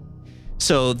glove.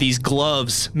 So these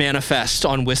gloves manifest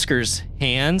on Whisker's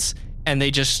hands, and they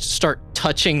just start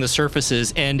touching the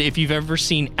surfaces. And if you've ever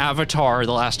seen Avatar: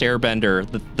 The Last Airbender,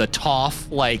 the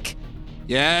Toph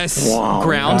Yes.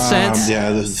 ground sense,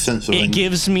 Yeah, there's a sense of it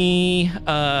gives me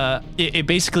it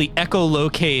basically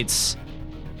echolocates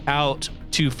out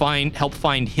to help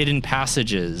find hidden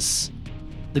passages.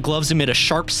 The gloves emit a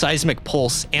sharp seismic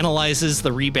pulse, analyzes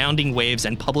the rebounding waves,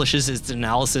 and publishes its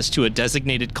analysis to a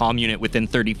designated comm unit within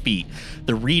 30 feet.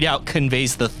 The readout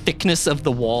conveys the thickness of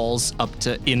the walls up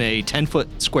to in a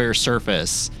 10-foot square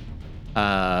surface,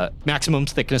 maximum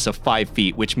thickness of 5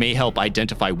 feet, which may help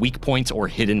identify weak points or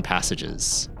hidden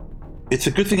passages. It's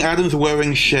a good thing Adam's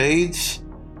wearing shades,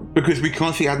 because we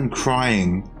can't see Adam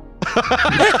crying.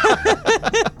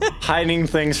 Hiding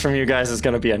things from you guys is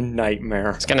going to be a nightmare.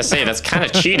 I was going to say, that's kind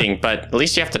of cheating, but at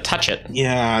least you have to touch it.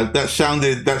 Yeah, that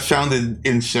sounded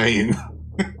insane.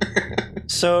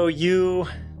 So you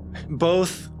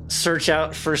both search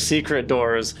out for secret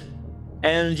doors,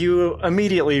 and you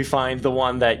immediately find the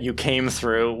one that you came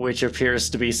through, which appears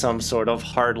to be some sort of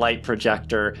hard light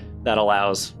projector that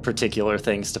allows particular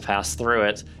things to pass through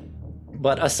it.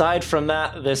 But aside from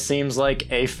that, this seems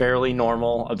like a fairly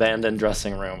normal abandoned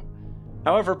dressing room.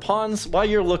 However, Pons, while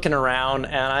you're looking around,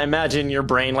 and I imagine your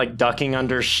brain like ducking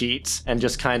under sheets and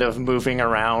just kind of moving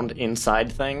around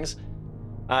inside things,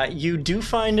 you do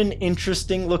find an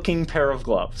interesting looking pair of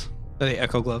gloves. Are they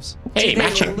echo gloves? Hey, Do they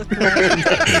matching. look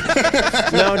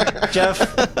like- No,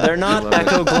 Jeff, they're not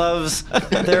echo gloves,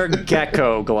 they're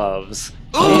gecko gloves.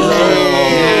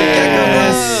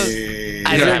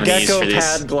 I don't have They're any use gecko for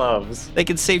this. pad gloves. They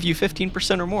could save you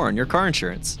 15% or more on your car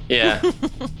insurance. Yeah.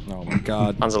 Oh my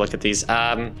god. Hansa looked at these.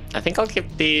 I think I'll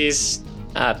give these...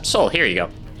 Sol, here you go.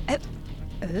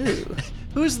 Ooh.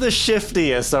 Who's the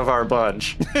shiftiest of our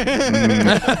bunch?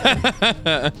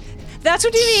 That's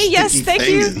what you mean. Yes, Sticky thank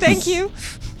you. fingers. Thank you.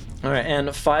 All right, and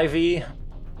 5e,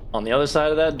 on the other side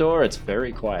of that door, it's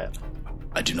very quiet.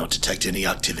 I do not detect any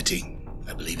activity.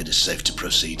 I believe it is safe to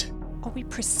proceed. Are we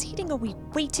proceeding? Are we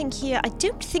waiting here? I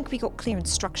don't think we got clear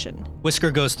instruction.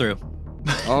 Whisker goes through.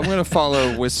 Oh, I'm gonna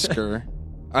follow Whisker.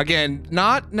 Again,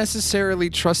 not necessarily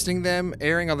trusting them,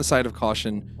 erring on the side of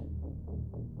caution.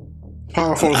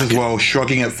 Power follows as well,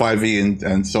 shrugging at 5e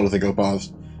and sort of they go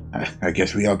past. I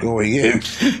guess we are going in.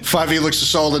 5e looks to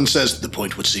Saul and says, The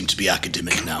point would seem to be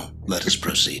academic now. Let us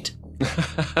proceed.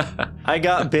 I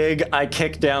got big, I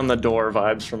kicked down the door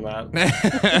vibes from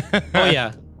that. Oh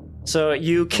yeah. So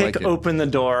you kick like it. open the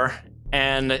door,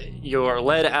 and you're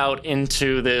led out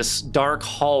into this dark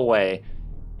hallway.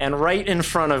 And right in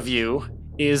front of you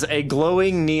is a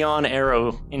glowing neon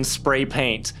arrow in spray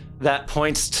paint that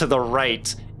points to the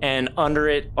right, and under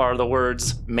it are the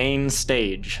words main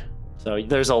stage. So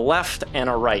there's a left and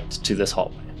a right to this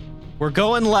hallway. We're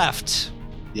going left.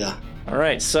 yeah. All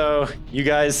right, so you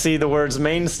guys see the words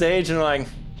main stage and are like,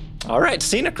 all right,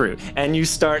 scenic route. And you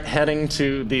start heading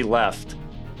to the left.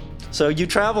 So you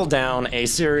travel down a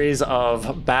series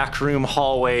of backroom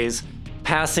hallways,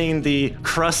 passing the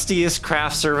crustiest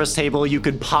craft service table you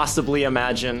could possibly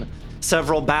imagine,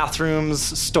 several bathrooms,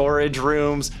 storage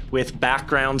rooms with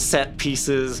background set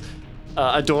pieces,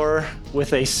 a door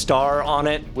with a star on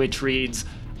it, which reads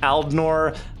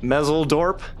Aldnor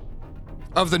Meseldorp.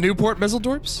 Of the Newport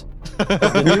Meseldorps?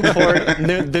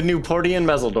 The Newportian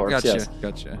Meseldorps, Gotcha, yes.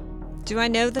 gotcha. Do I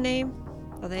know the name?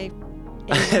 Are they?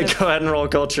 Go ahead and roll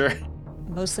culture.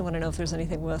 Mostly want to know if there's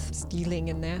anything worth stealing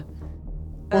in there.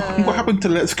 What happened to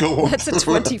Let's Go? That's a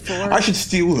 24. I should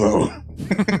steal though.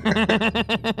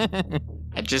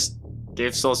 I just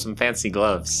gave Sol some fancy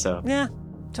gloves, so... Yeah,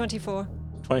 24.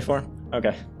 24?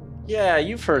 Okay. Yeah,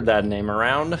 you've heard that name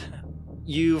around.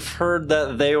 You've heard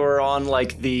that they were on,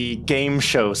 like, the game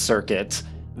show circuit.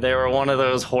 They were one of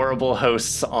those horrible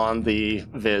hosts on the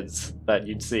vids that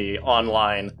you'd see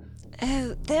online.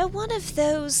 Oh, they're one of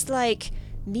those, like,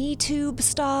 MeTube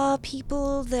star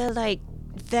people. They're, like,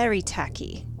 very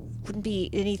tacky. wouldn't be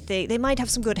anything. They might have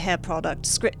some good hair product.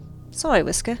 Sorry,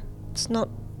 Whisker. It's not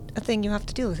a thing you have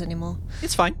to deal with anymore.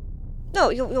 It's fine. No,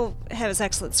 your hair is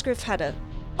excellent. Scriff had a...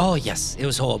 Oh, yes. It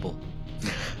was horrible.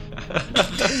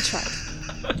 We tried.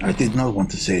 I did not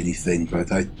want to say anything, but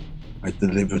I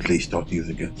deliberately stopped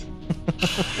using it.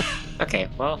 Okay,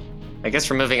 well, I guess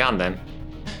we're moving on then.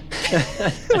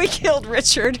 We killed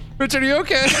Richard. Richard, are you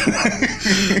okay?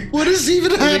 What is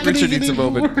even happening Richard needs a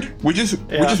anymore? moment. We're just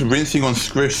rinsing on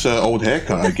Scriff's old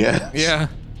haircut, I guess. Yeah.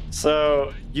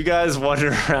 So you guys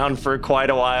wander around for quite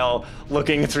a while,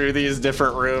 looking through these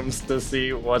different rooms to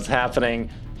see what's happening.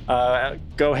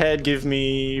 Go ahead, give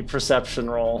me perception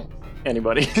roll.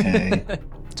 Anybody? Okay.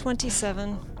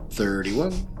 27.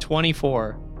 31.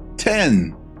 24.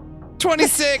 10.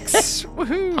 26.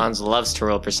 Woohoo. Hans loves to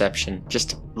roll perception.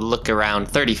 Just look around.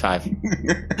 35.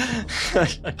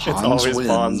 It's always wins.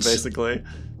 pawns, basically.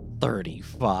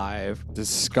 35.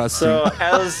 Disgusting. So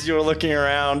as you're looking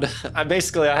around, I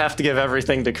have to give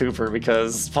everything to Cooper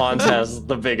because Pawns has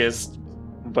the biggest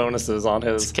bonuses on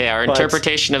his. Okay, our but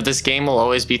interpretation of this game will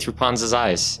always be through Pons'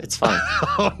 eyes. It's fine.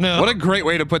 Oh, no. What a great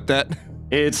way to put that.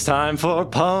 It's time for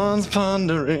Pawns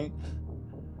Pondering.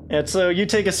 And so you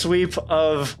take a sweep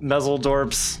of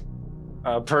Meseldorp's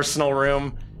personal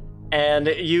room, and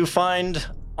you find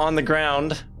on the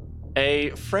ground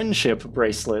a friendship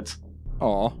bracelet.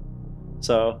 Aw.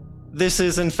 So this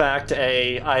is in fact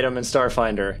a item in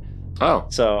Starfinder. Oh.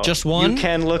 So Just one? You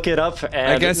can look it up,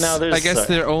 and I guess now there's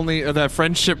they're only that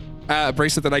friendship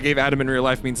bracelet that I gave Adam in real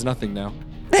life means nothing now.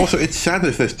 Also, it's sad that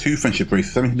if there's two friendship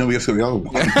bracelets, I mean, nobody else got the other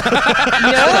one.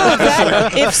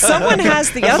 If someone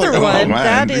has the other like, oh, one,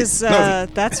 man. that is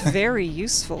that's very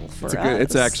useful for us.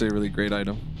 It's actually a really great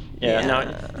item. Yeah.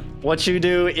 Now, what you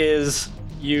do is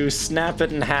you snap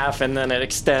it in half, and then it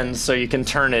extends, so you can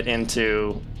turn it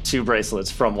into two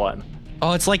bracelets from one.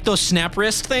 Oh, it's like those snap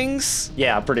wrist things?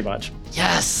 Yeah, pretty much.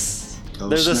 Yes. Oh,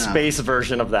 There's a snap. space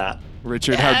version of that.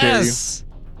 Richard, how dare you?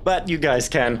 But you guys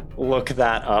can look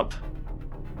that up.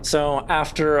 So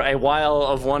after a while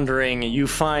of wondering, you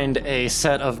find a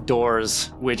set of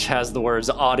doors which has the words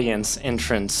audience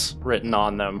entrance written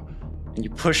on them. And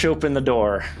you push open the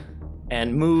door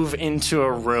and move into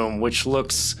a room which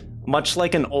looks much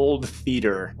like an old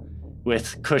theater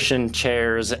with cushioned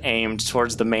chairs aimed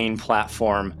towards the main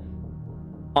platform.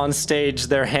 On stage,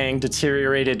 there hang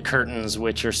deteriorated curtains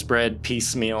which are spread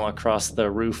piecemeal across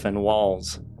the roof and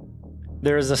walls.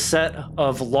 There is a set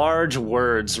of large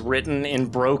words written in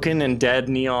broken and dead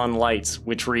neon lights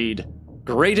which read,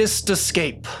 "Greatest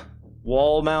Escape."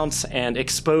 Wall mounts and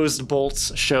exposed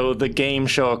bolts show the game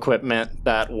show equipment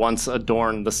that once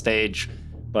adorned the stage,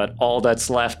 but all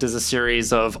that's left is a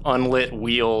series of unlit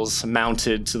wheels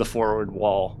mounted to the forward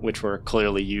wall, which were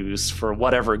clearly used for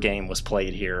whatever game was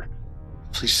played here.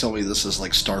 Please tell me this is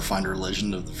like Starfinder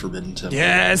Legend of the Forbidden Temple.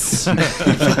 Yes.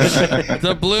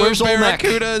 The blue Where's Olmec?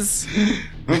 barracudas.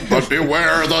 But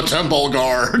beware the temple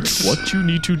guards. What you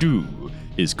need to do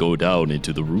is go down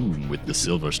into the room with the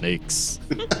silver snakes.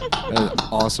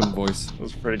 Awesome voice. It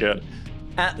was pretty good.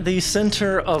 At the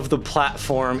center of the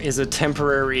platform is a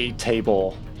temporary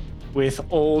table with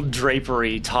old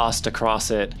drapery tossed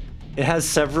across it. It has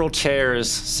several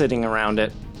chairs sitting around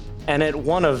it, and at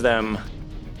one of them,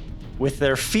 with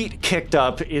their feet kicked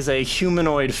up, is a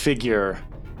humanoid figure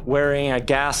wearing a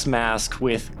gas mask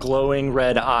with glowing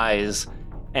red eyes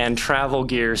and travel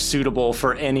gear suitable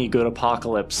for any good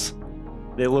apocalypse.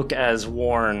 They look as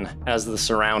worn as the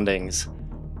surroundings.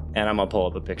 And I'm gonna pull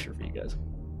up a picture for you guys.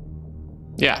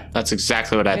 Yeah, that's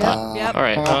exactly what I thought. Yep. All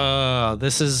right.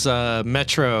 This is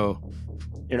Metro.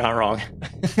 You're not wrong.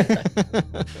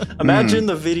 Imagine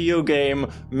the video game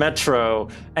Metro,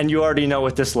 and you already know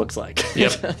what this looks like.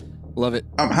 Yep. Love it.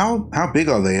 How big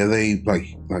are they? Are they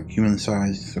like human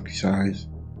size, sucky size?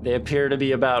 They appear to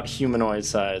be about humanoid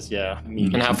size, yeah.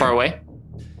 Medium. And how far away?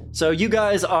 So you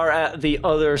guys are at the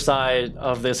other side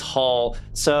of this hall.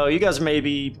 So you guys are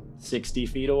maybe 60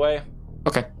 feet away.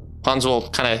 Okay. Pons will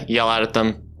kind of yell out at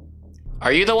them.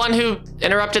 Are you the one who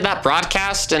interrupted that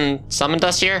broadcast and summoned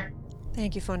us here?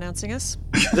 Thank you for announcing us.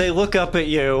 They look up at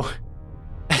you,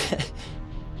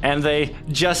 and they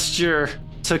gesture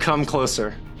to come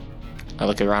closer. I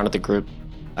look around at the group.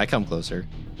 I come closer.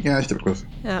 Yeah, I step closer.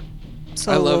 Yep.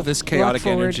 So I we'll love this walk chaotic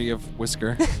forward. energy of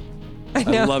Whisker. I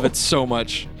know. I love it so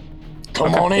much.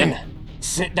 Come on in.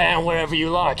 Sit down wherever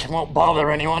you like. It won't bother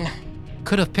anyone.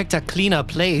 Could have picked a cleaner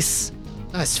place.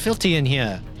 Oh, it's filthy in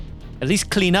here. At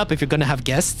least clean up if you're gonna have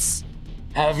guests.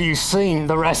 Have you seen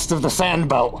the rest of the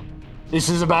sandbelt? This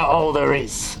is about all there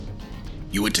is.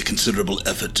 You went to considerable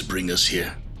effort to bring us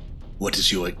here. What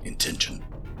is your intention?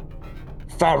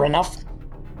 Fair enough.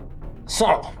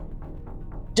 So,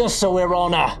 just so we're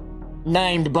on a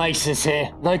named basis here,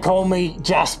 they call me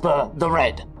Jasper the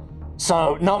Red.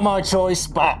 So, not my choice,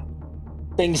 but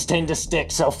things tend to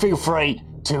stick, so feel free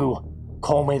to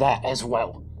call me that as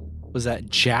well. Was that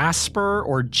Jasper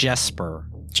or Jesper?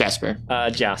 Jasper.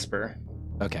 Jasper.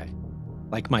 Okay.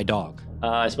 Like my dog.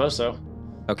 I suppose so.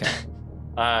 Okay.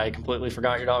 I completely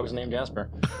forgot your dog was named Jasper.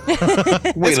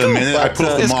 Wait a minute, I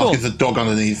put the mark as a dog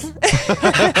underneath.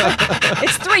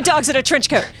 It's 3 dogs in a trench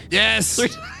coat. Yes.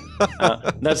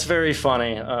 That's very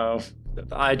funny.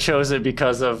 I chose it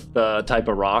because of the type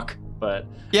of rock, but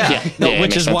Yeah. No, it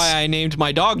which makes is sense. why I named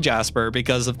my dog Jasper,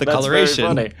 because of the that's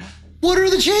coloration. very funny. What are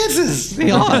the chances?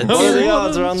 The odds. What are the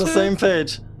odds? We're on the same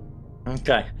page.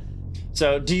 Okay.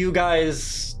 So, do you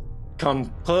guys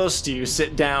come close? Do you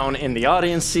sit down in the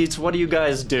audience seats? What do you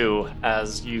guys do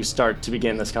as you start to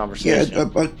begin this Yeah,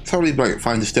 conversation? I totally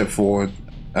find a step forward.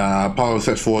 Apollo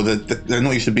steps forward. They're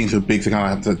not used to being so big, so they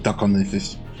kind of have to duck underneath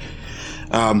this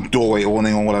doorway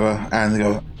awning or whatever, and they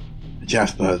go,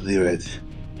 Jasper the Red,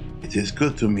 it is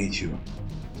good to meet you.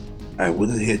 I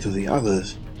wouldn't adhere to the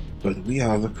others, but we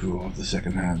are the crew of the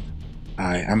Second Hand.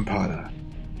 I am Potter.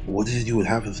 What is it you would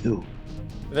have us do?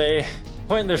 They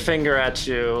point their finger at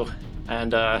you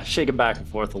and shake it back and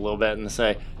forth a little bit and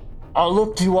say, I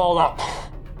looked you all up.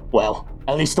 Well,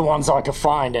 at least the ones I could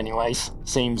find anyways.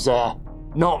 Seems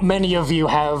not many of you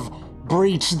have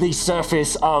breached the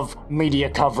surface of media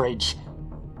coverage.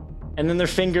 and then their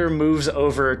finger moves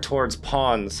over towards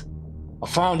pawns. I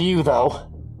found you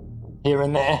though, here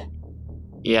and there.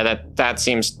 Yeah, that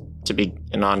seems to be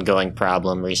an ongoing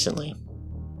problem recently.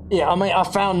 Yeah, I mean, I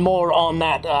found more on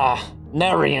that,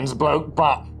 Narian's bloke,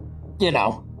 but, you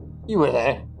know, you were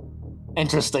there.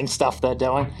 Interesting stuff they're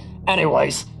doing.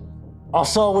 Anyways, I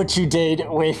saw what you did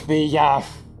with the,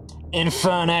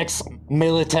 Infernex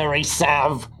military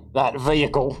salve, that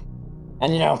vehicle.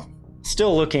 And, you know,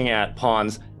 Still looking at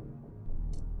pawns.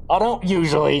 I don't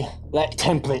usually let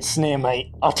templates near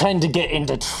me. I tend to get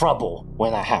into trouble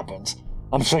when that happens.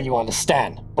 I'm sure you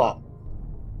understand, but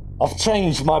I've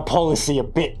changed my policy a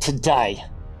bit today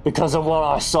because of what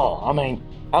I saw. I mean,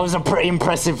 that was a pretty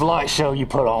impressive light show you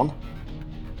put on.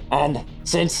 And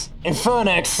since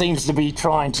Infernex seems to be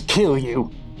trying to kill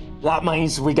you, that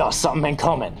means we got something in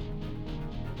common.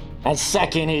 And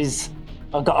second is,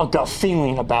 I got a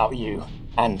feeling about you,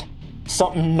 and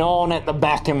something gnawing at the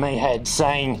back of my head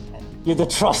saying you're the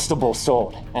trustable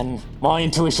sort, and my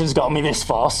intuition's got me this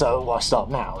far, so why stop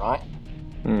now, right?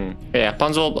 Yeah,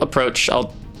 pawns will approach.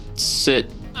 I'll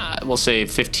sit, we'll say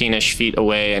 15-ish feet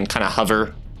away and kind of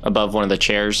hover above one of the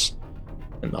chairs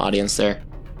in the audience there.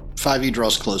 5e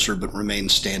draws closer but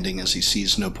remains standing as he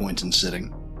sees no point in sitting.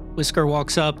 Whisker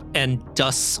walks up and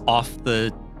dusts off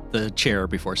the chair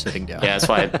before sitting down. Yeah, that's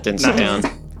why I didn't sit down.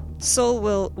 Soul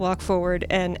will walk forward,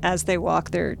 and as they walk,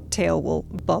 their tail will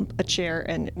bump a chair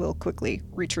and it will quickly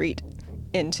retreat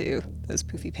into those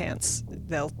poofy pants.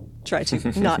 They'll try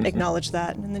to not acknowledge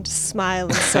that and then just smile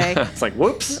and say, It's like,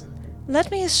 whoops.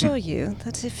 Let me assure you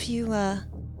that if you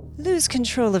lose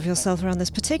control of yourself around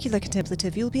this particular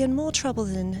contemplative, you'll be in more trouble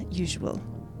than usual.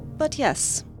 But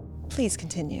yes, please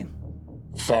continue.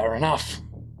 Fair enough.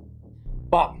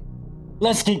 But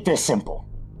let's keep this simple.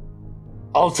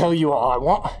 I'll tell you what I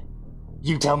want.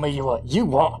 You tell me what you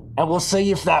want, and we'll see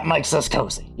if that makes us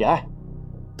cozy, yeah?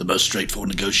 The most straightforward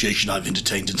negotiation I've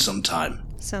entertained in some time.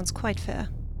 Sounds quite fair.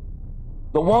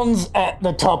 The ones at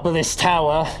the top of this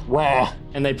tower, where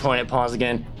And they point at pawns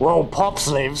again. old Pops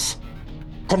lives,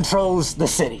 controls the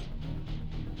city.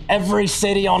 Every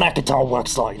city on Akatar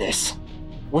works like this,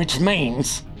 which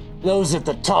means those at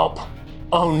the top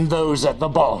own those at the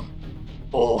bottom.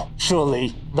 Or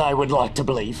surely they would like to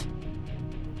believe.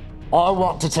 I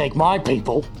want to take my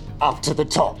people up to the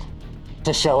top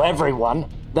to show everyone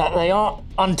that they aren't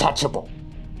untouchable.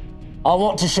 I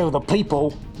want to show the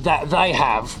people that they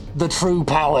have the true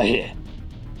power here.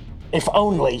 If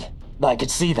only they could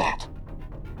see that.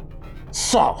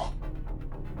 So,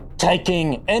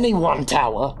 taking any one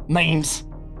tower means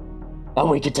that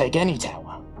we could take any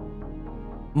tower.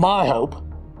 My hope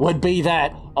would be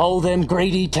that all them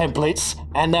greedy templates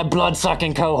and their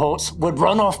blood-sucking cohorts would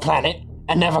run off planet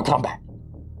and never come back.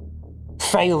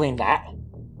 Failing that,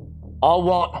 I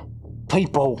want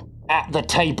people at the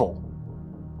table.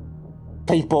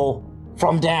 People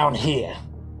from down here.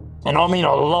 And I mean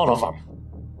a lot of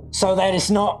them. So that it's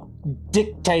not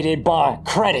dictated by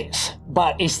credits,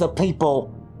 but it's the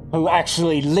people who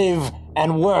actually live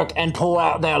and work and pour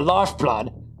out their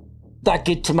lifeblood that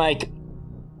get to make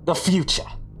the future.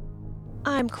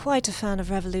 I'm quite a fan of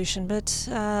revolution, but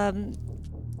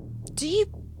do you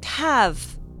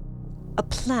have a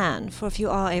plan for if you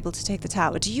are able to take the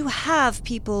tower? Do you have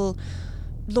people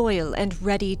loyal and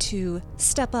ready to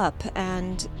step up,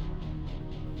 and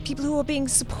people who are being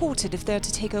supported if they're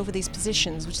to take over these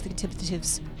positions which the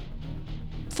contemplatives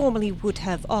formerly would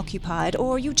have occupied?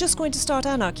 Or are you just going to start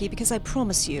anarchy? Because I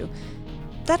promise you,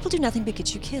 that will do nothing but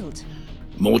get you killed.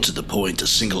 More to the point, a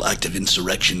single act of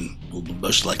insurrection will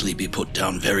most likely be put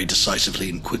down very decisively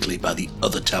and quickly by the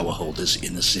other tower holders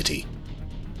in the city.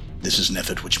 This is an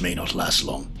effort which may not last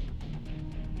long.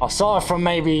 Aside from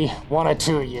maybe one or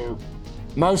two of you,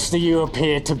 most of you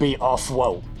appear to be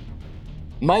off-world.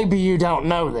 Maybe you don't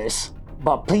know this,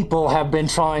 but people have been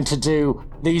trying to do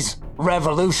these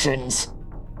revolutions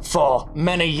for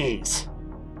many years.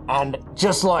 And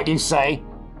just like you say,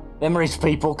 them rich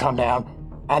people come down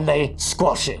and they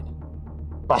squash it.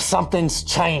 But something's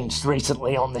changed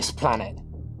recently on this planet.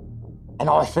 And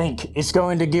I think it's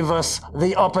going to give us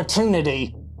the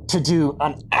opportunity to do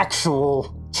an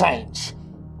actual change.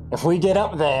 If we get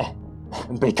up there,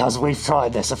 because we've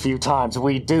tried this a few times,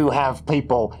 we do have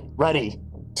people ready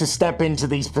to step into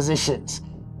these positions.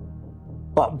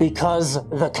 But because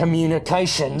the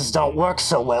communications don't work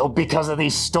so well, because of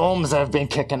these storms that have been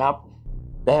kicking up,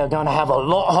 they're going to have a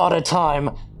lot harder time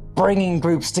bringing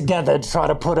groups together to try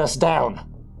to put us down.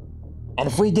 And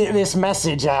if we get this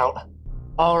message out,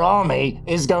 our army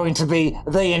is going to be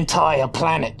the entire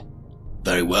planet.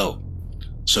 Very well.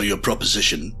 So your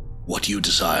proposition, what you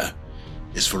desire,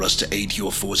 is for us to aid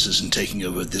your forces in taking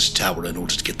over this tower in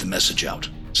order to get the message out,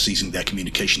 seizing their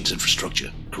communications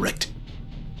infrastructure, correct?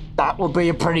 That would be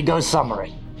a pretty good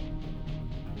summary.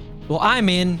 Well, I'm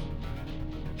in.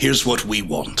 Here's what we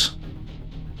want.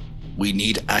 We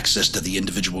need access to the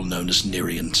individual known as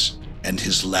Nerians and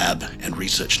his lab and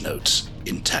research notes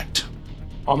intact.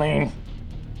 I mean,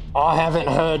 I haven't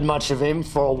heard much of him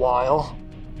for a while.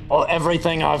 Well,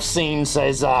 everything I've seen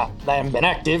says they haven't been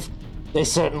active. They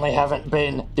certainly haven't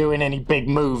been doing any big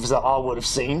moves that I would have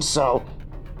seen, so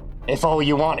if all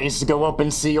you want is to go up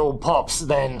and see old Pops,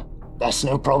 then that's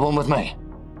no problem with me.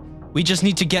 We just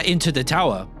need to get into the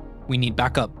tower. We need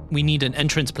backup. We need an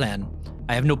entrance plan.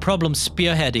 I have no problem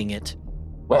spearheading it.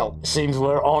 Well, it seems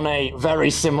we're on a very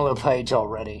similar page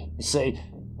already. You see,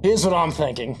 here's what I'm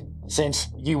thinking, since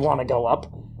you want to go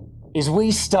up, is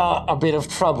we start a bit of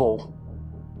trouble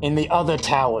in the other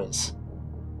towers.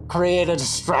 Create a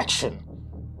distraction.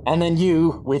 And then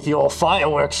you, with your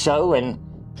fireworks show and...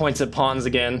 Points at pawns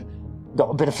again.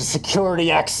 Got a bit of a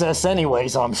security access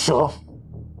anyways, I'm sure.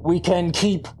 We can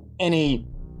keep any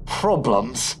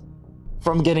problems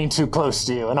from getting too close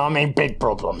to you, and I mean big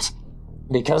problems.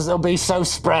 Because they'll be so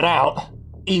spread out,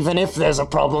 even if there's a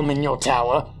problem in your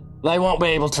tower, they won't be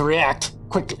able to react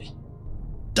quickly.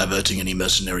 Diverting any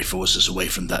mercenary forces away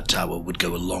from that tower would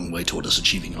go a long way toward us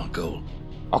achieving our goal.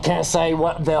 I can't say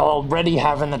what they'll already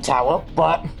have in the tower,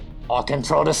 but I can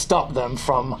try to stop them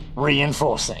from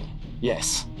reinforcing.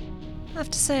 Yes. I have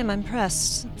to say I'm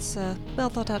impressed. It's a well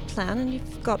thought out plan, and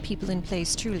you've got people in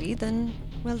place truly, then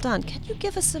well done. Can you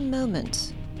give us a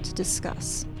moment to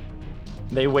discuss?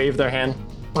 They wave their hand.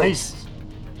 Please.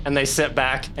 And they sit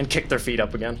back and kick their feet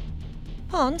up again.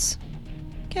 Hans,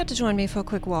 care to join me for a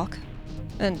quick walk?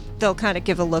 And they'll kind of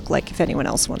give a look like if anyone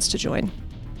else wants to join.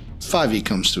 5e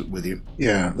comes with you.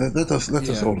 Yeah, let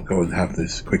us all go and have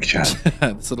this quick chat.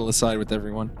 This little aside with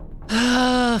everyone.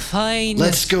 Fine.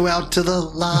 Let's go out to the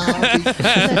lobby.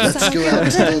 Let's go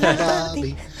out to the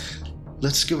lobby.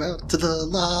 Let's go out to the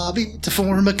lobby to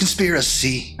form a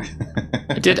conspiracy.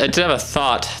 I did have a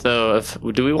thought though.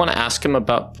 Do we want to ask him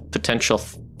about potential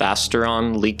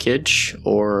Fasteron leakage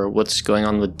or what's going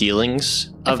on with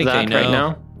dealings of that right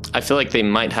now? I feel like they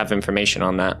might have information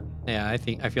on that. Yeah,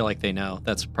 I feel like they know.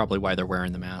 That's probably why they're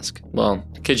wearing the mask. Well,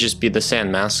 it could just be the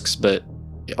sand masks,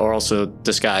 or also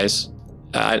disguise.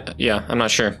 I'm not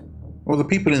sure. Well, the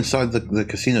people inside the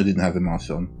casino didn't have the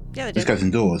masks on. Yeah, they This did. guy's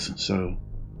indoors, so...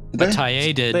 But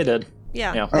Taye did. They did.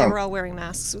 Yeah, Oh. they were all wearing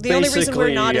masks. The only reason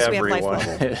we're not is we have life everyone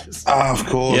level. is. Ah, of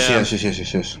course, Yeah.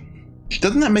 yes.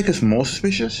 Doesn't that make us more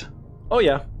suspicious? Oh,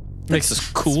 yeah. Makes us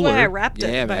That's cooler. why I wrapped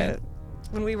it. Yeah, but man.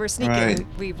 when we were sneaking, Right.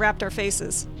 we wrapped our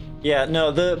faces. Yeah,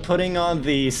 no, the putting on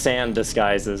the sand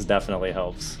disguises definitely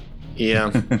helps.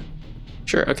 Yeah.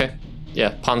 Sure, okay.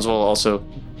 Yeah, Pons will also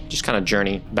just kind of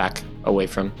journey back away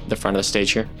from the front of the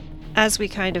stage here. As we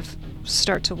kind of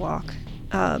start to walk,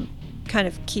 kind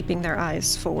of keeping their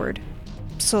eyes forward,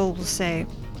 Sol will say,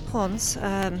 Pons,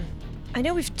 I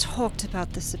know we've talked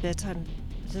about this a bit. I'm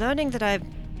learning that I'm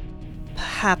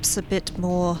perhaps a bit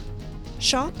more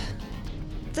sharp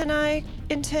than I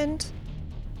intend.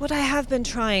 What I have been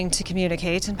trying to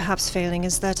communicate, and perhaps failing,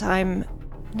 is that I'm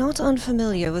not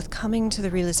unfamiliar with coming to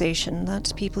the realization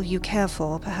that people you care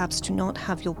for perhaps do not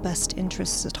have your best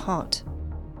interests at heart.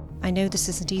 I know this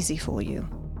isn't easy for you.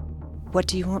 What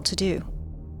do you want to do?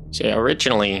 See,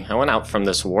 originally, I went out from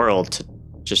this world to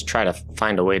just try to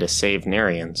find a way to save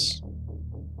Nerians.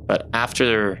 But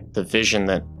after the vision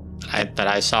that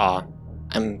I saw,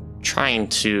 I'm trying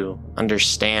to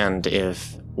understand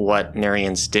if what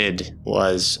Nerians did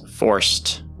was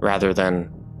forced rather than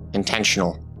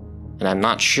intentional. And I'm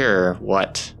not sure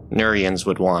what Nerians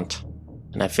would want.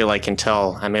 And I feel like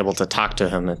until I'm able to talk to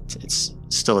him, it's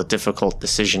still a difficult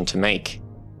decision to make.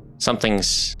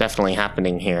 Something's definitely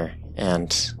happening here,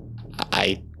 and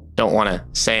I don't want to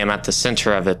say I'm at the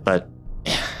center of it, but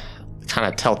kind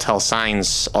of telltale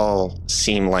signs all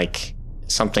seem like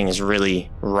something is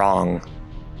really wrong.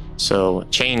 So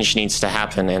change needs to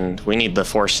happen, and we need the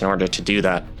Force in order to do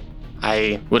that.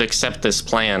 I would accept this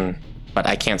plan, but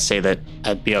I can't say that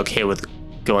I'd be okay with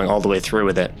going all the way through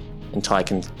with it until I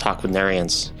can talk with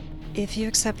Nerians. If you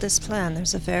accept this plan,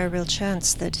 there's a very real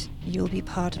chance that you'll be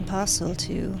part and parcel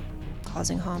to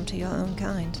causing harm to your own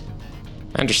kind.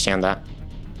 I understand that,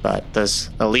 but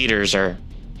the leaders are,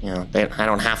 I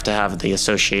don't have to have the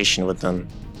association with them.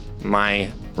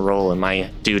 My role and my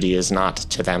duty is not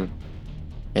to them,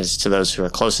 is to those who are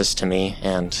closest to me,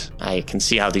 and I can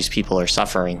see how these people are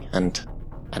suffering, and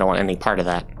I don't want any part of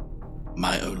that.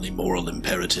 My only moral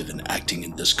imperative in acting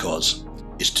in this cause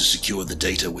is to secure the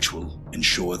data which will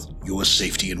ensure your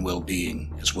safety and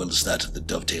well-being, as well as that of the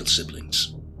Dovetail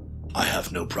siblings. I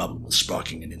have no problem with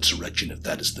sparking an insurrection if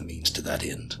that is the means to that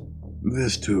end.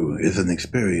 This too is an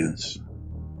experience,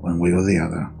 one way or the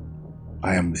other.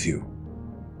 I am with you.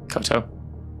 Koto?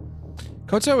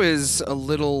 Koto is a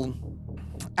little...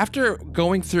 After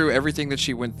going through everything that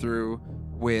she went through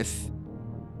with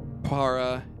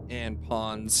Para and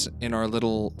Pons in our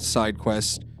little side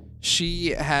quest, she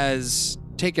has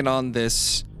taken on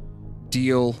this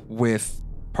deal with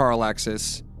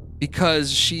Parallaxis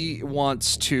because she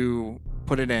wants to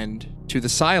put an end to the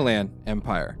Cylon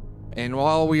Empire. And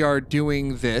while we are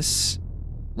doing this,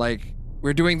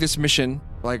 we're doing this mission,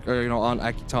 on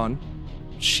Akiton,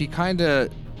 she kind of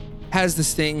has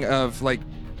this thing of,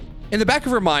 in the back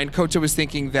of her mind, Koto is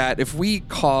thinking that if we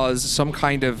cause some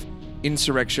kind of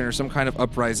insurrection or some kind of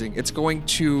uprising, it's going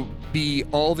to be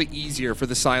all the easier for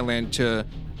the Cylon to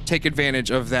take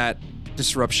advantage of that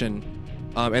disruption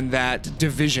and that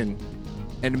division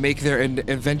and make their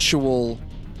eventual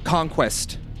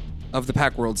conquest of the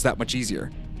Pack Worlds that much easier.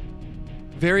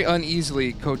 Very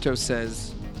uneasily, Koto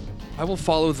says, I will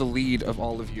follow the lead of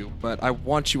all of you, but I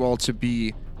want you all to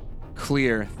be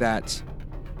clear that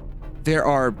there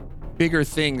are bigger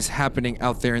things happening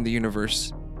out there in the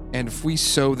universe, and if we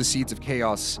sow the seeds of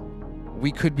chaos,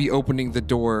 we could be opening the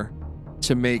door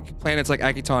to make planets like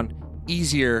Akiton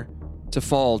easier to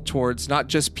fall towards not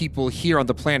just people here on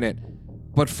the planet,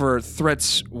 but for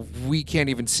threats we can't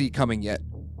even see coming yet.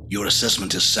 Your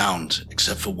assessment is sound,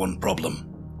 except for one problem.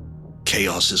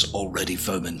 Chaos is already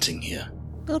fomenting here.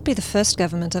 Won't be the first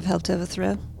government I've helped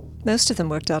overthrow. Most of them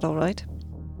worked out all right.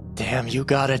 Damn, you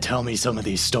gotta tell me some of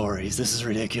these stories. This is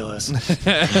ridiculous.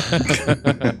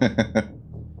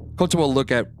 Koto will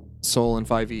look at Soul and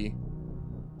 5e.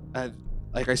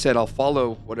 Like I said, I'll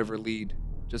follow whatever lead.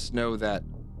 Just know that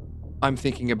I'm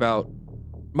thinking about...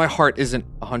 My heart isn't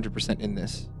 100% in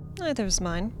this. Neither is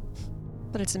mine.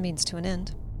 But it's a means to an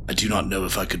end. I do not know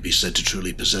if I could be said to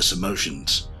truly possess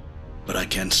emotions, but I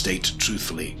can state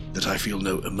truthfully that I feel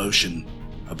no emotion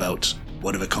about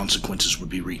whatever consequences would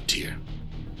be reaped here.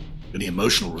 Any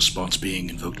emotional response being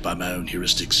invoked by my own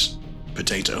heuristics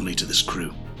pertain only to this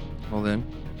crew. Well then,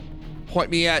 point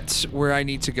me at where I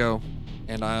need to go,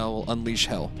 and I'll unleash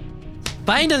hell.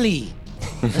 Finally!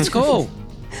 Let's go!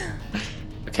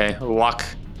 Okay, we'll walk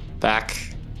back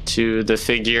to the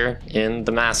figure in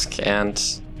the mask, and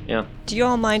Do you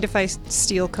all mind if I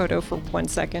steal Koto for 1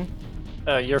 second?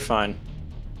 You're fine.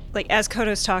 As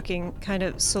Koto's talking, kind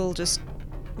of Soul just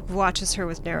watches her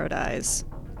with narrowed eyes.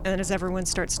 And then as everyone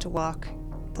starts to walk,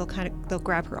 they'll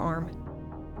grab her arm.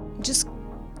 Just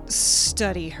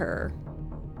study her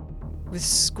with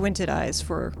squinted eyes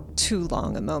for too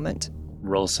long a moment.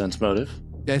 Roll sense motive.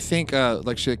 I think,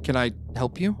 can I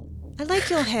help you? I like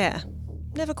your hair.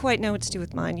 Never quite know what to do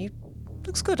with mine.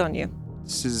 Looks good on you.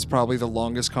 This is probably the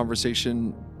longest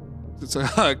conversation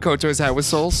Koto has had with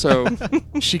Soul, so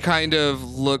she kind of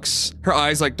looks, her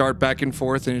eyes dart back and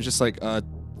forth, and it's just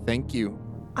thank you.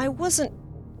 I wasn't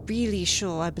really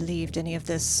sure I believed any of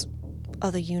this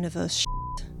other universe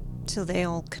shit till they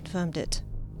all confirmed it.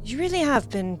 You really have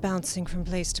been bouncing from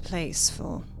place to place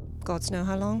for gods know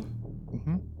how long?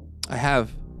 Mm-hmm. I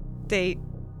have. They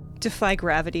defy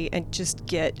gravity and just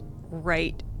get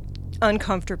right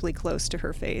uncomfortably close to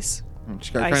her face.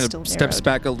 She Eyes kind still of steps narrowed.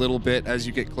 back a little bit as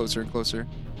you get closer and closer.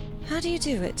 How do you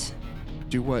do it?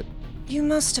 Do what? You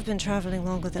must have been traveling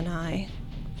longer than I,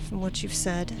 from what you've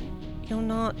said. You're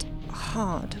not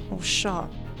hard or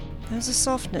sharp. There's a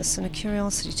softness and a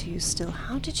curiosity to you still.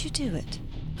 How did you do it?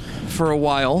 For a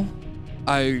while,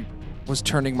 I was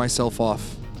turning myself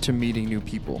off to meeting new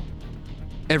people.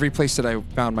 Every place that I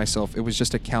found myself, it was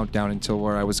just a countdown until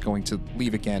where I was going to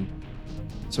leave again.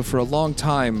 So for a long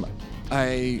time,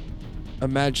 I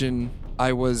imagine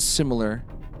I was similar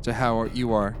to how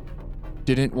you are.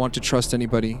 Didn't want to trust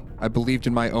anybody. I believed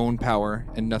in my own power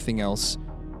and nothing else.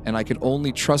 And I could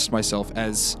only trust myself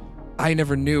as I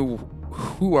never knew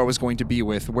who I was going to be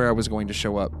with, where I was going to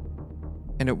show up.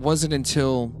 And it wasn't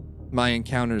until my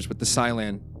encounters with the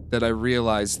Cylon that I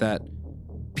realized that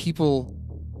people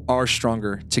are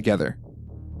stronger together.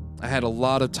 I had a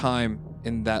lot of time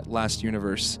in that last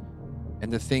universe,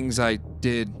 and the things I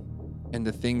did and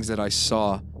the things that I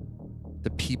saw, the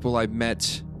people I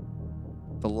met,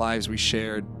 the lives we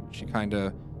shared. She kind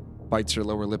of bites her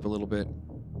lower lip a little bit.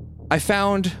 I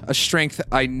found a strength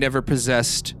I never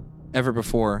possessed ever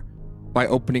before by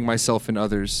opening myself in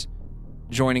others,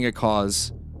 joining a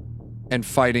cause, and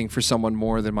fighting for someone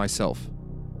more than myself.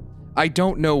 I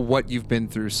don't know what you've been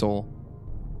through, Soul,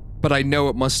 but I know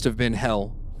it must have been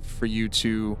hell for you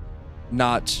to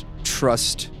not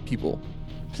trust people.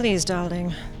 Please,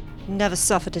 darling. Never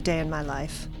suffered a day in my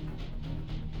life.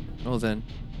 Well then,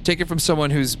 take it from someone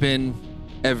who's been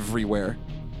everywhere.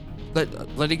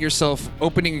 Opening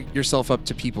yourself up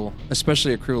to people,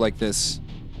 especially a crew like this,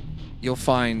 you'll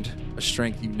find a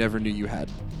strength you never knew you had.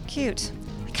 Cute.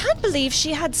 I can't believe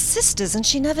she had sisters and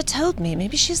she never told me.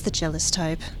 Maybe she's the jealous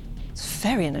type. It's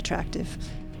very unattractive.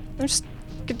 I'm just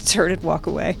gonna turn and walk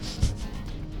away.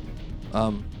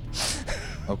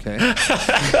 Okay.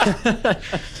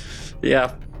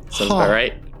 Yeah, sounds about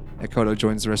right. Ekoto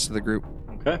joins the rest of the group.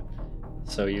 Okay.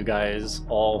 So you guys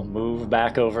all move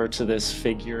back over to this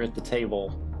figure at the table.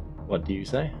 What do you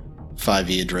say?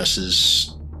 5e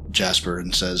addresses Jasper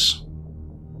and says,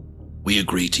 We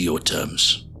agree to your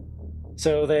terms.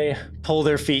 So they pull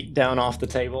their feet down off the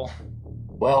table.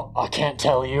 Well, I can't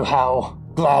tell you how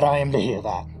glad I am to hear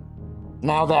that.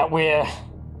 Now that we're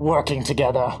working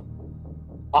together,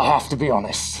 I have to be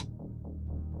honest.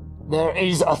 There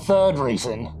is a third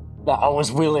reason that I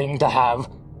was willing to have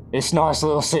this nice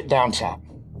little sit-down chat.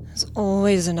 There's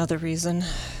always another reason.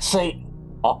 See,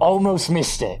 I almost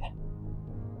missed it.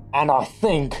 And I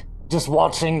think just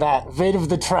watching that vid of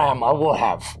the tram, I would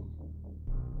have.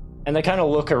 And they kind of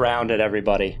look around at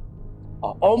everybody. I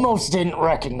almost didn't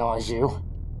recognize you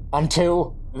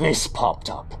until this popped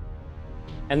up.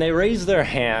 And they raise their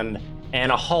hand,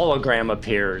 and a hologram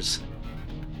appears.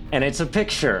 And it's a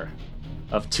picture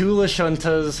of two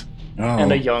Lashuntas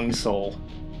and a young soul.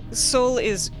 Soul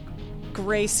is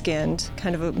gray-skinned,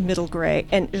 kind of a middle gray,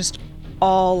 and just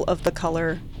all of the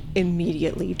color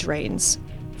immediately drains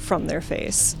from their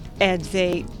face. And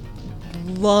they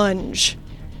lunge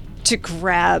to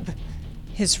grab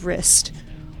his wrist.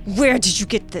 Where did you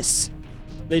get this?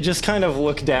 They just kind of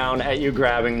look down at you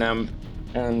grabbing them,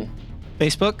 and...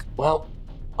 Facebook? Well,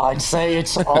 I'd say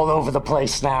it's all over the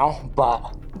place now,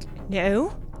 but...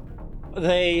 No?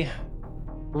 They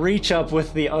reach up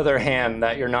with the other hand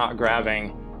that you're not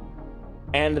grabbing,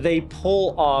 and they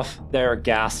pull off their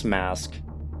gas mask.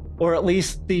 Or at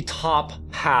least the top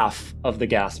half of the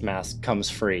gas mask comes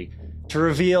free, to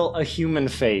reveal a human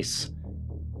face.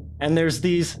 And there's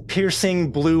these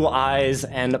piercing blue eyes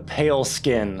and pale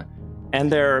skin,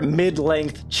 and their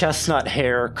mid-length chestnut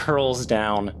hair curls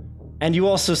down. And you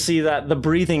also see that the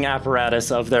breathing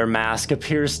apparatus of their mask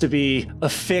appears to be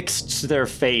affixed to their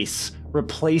face,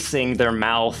 replacing their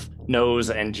mouth,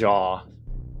 nose, and jaw.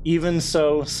 Even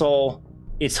so, Soul,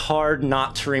 it's hard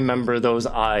not to remember those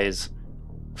eyes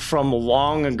from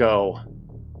long ago,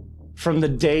 from the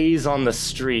days on the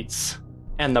streets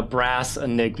and the brass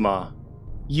enigma.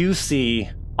 You see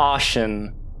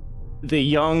Ashen, the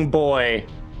young boy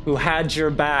who had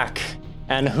your back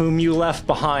and whom you left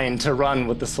behind to run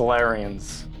with the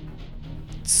Solarians.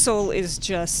 Soul is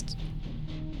just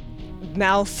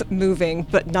mouth moving,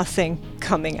 but nothing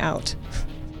coming out.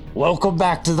 Welcome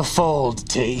back to the fold,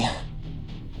 T.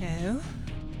 No?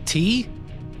 T?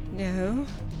 No?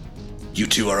 You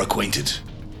two are acquainted.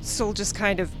 Soul just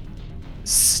kind of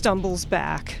stumbles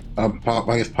back. I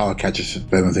guess Power catches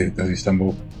them as they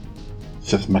stumble.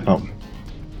 Sets them back up.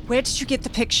 Where did you get the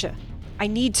picture? I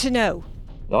need to know.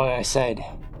 Like I said,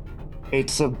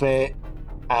 it's a bit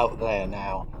out there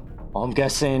now. I'm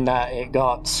guessing that it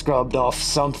got scrubbed off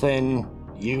something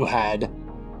you had,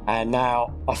 and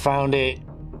now I found it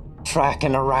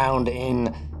tracking around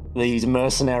in the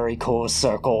mercenary corps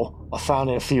circle. I found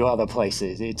it a few other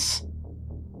places. It's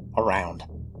around.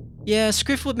 Yeah,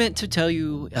 Scriff meant to tell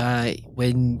you,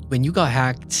 when you got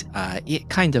hacked, it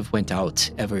kind of went out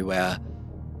everywhere.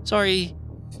 Sorry.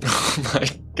 Oh my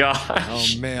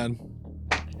gosh. Oh man.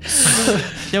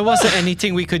 There wasn't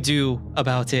anything we could do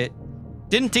about it.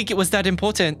 Didn't think it was that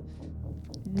important.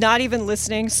 Not even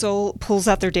listening, Soul pulls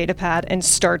out their data pad and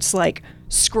starts like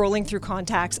scrolling through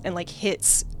contacts and like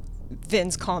hits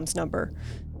Vin's comms number.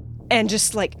 And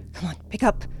just like, come on, pick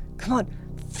up. Come on.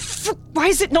 Why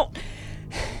is it not?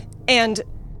 And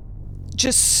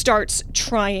just starts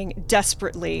trying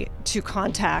desperately to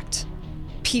contact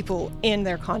people in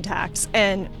their contacts.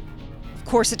 And of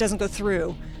course it doesn't go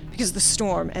through because of the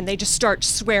storm. And they just start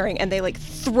swearing and they like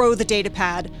throw the data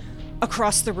pad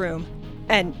across the room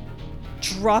and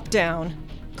drop down,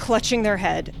 clutching their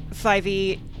head.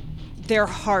 5e, their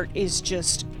heart is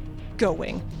just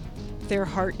going. Their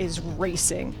heart is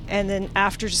racing. And then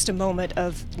after just a moment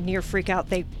of near freak out,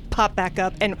 they pop back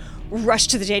up and rush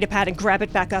to the data pad and grab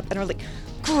it back up and are like,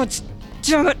 God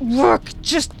damn it, work!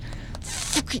 Just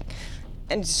fucking...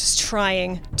 And just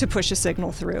trying to push a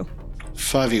signal through.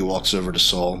 5e walks over to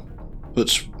Soul,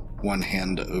 puts one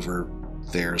hand over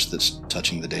theirs that's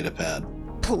touching the data pad.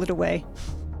 Pull it away.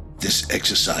 This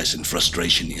exercise in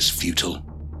frustration is futile.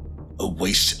 A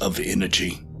waste of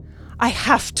energy. I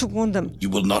have to warn them. You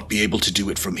will not be able to do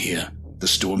it from here. The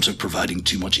storms are providing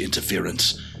too much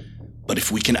interference. But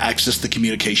if we can access the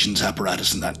communications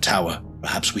apparatus in that tower,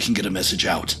 perhaps we can get a message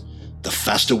out. The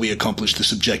faster we accomplish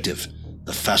this objective,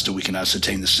 the faster we can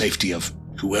ascertain the safety of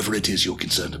whoever it is you're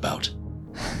concerned about.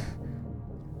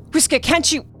 Whisker,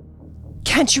 can't you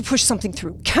push something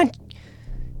through?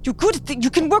 You're good at you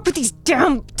can work with these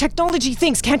damn technology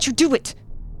things. Can't you do it?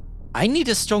 I need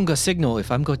a stronger signal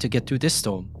if I'm going to get through this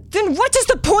storm. Then what is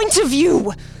the point of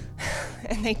you?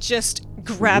 And they just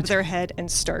grab their head and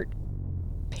start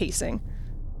pacing.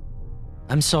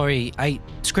 I'm sorry,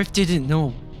 Scriff didn't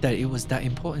know that it was that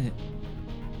important.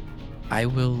 I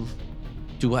will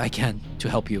do what I can to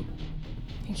help you.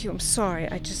 Thank you, I'm sorry.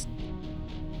 This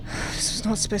was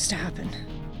not supposed to happen.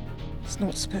 It's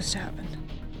not supposed to happen.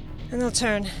 And they'll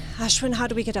turn. Ashwin, how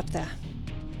do we get up there?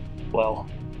 Well,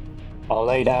 I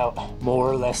laid out more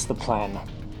or less the plan.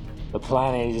 The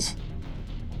plan is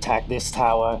attack this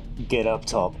tower, get up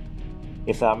top.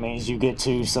 If that means you get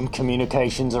to some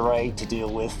communications array to deal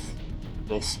with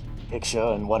this picture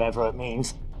and whatever it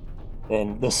means,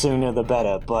 then the sooner the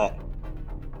better, but...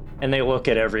 And they look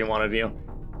at every one of you.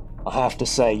 I have to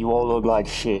say, you all look like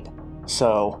shit,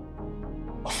 so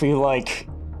I feel like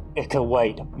it could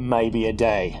wait maybe a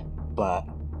day, but...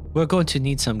 We're going to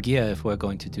need some gear if we're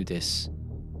going to do this.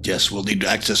 Yes, we'll need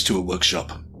access to a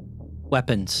workshop.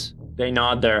 Weapons. They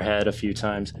nod their head a few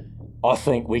times. I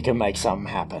think we can make something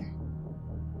happen.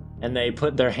 And they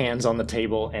put their hands on the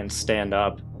table and stand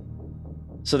up.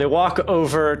 So they walk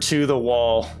over to the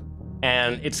wall,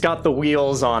 and it's got the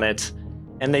wheels on it,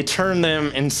 and they turn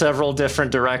them in several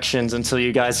different directions until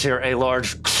you guys hear a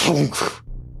large clunk.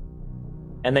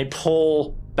 And they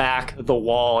pull back the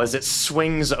wall as it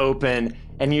swings open,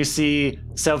 and you see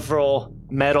several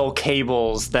metal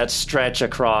cables that stretch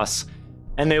across.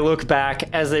 And they look back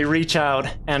as they reach out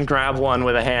and grab one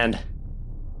with a hand.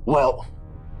 Well,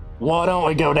 why don't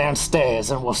we go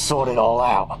downstairs and we'll sort it all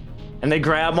out? And they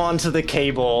grab onto the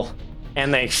cable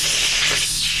and they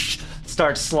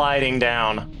start sliding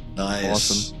down. Nice.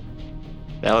 Awesome.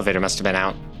 The elevator must have been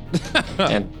out.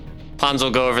 And Pons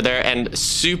will go over there and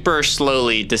super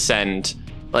slowly descend.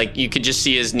 Like, you could just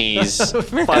see his knees,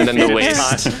 and then the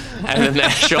waist, and then the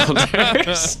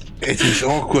shoulders. It is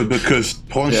awkward because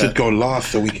Pons should go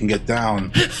last so we can get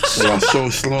down. We are so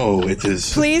slow. It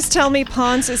is. Please tell me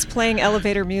Pons is playing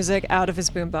elevator music out of his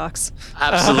boombox.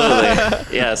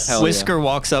 Absolutely. Yes. Whisker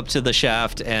walks up to the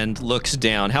shaft and looks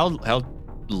down. How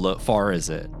far is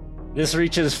it? This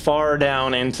reaches far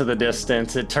down into the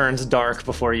distance. It turns dark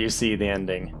before you see the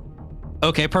ending.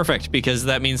 Okay, perfect, because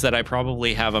that means that I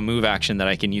probably have a move action that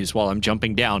I can use while I'm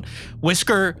jumping down.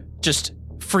 Whisker just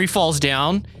free falls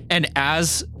down, and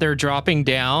as they're dropping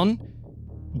down,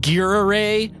 Gear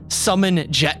Array summon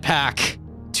Jetpack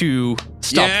to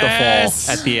stop the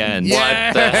fall at the end.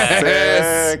 What the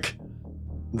heck?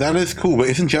 That is cool, but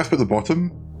isn't Jasper at the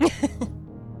bottom?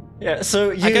 Yeah, so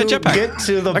you I got jetpack. get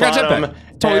to the I got bottom,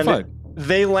 jetpack. Totally and fine.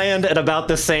 they land at about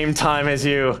the same time as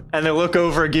you, and they look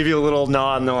over, give you a little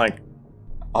nod, and they're like,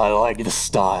 I like the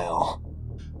style.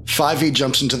 5e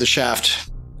jumps into the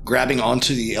shaft, grabbing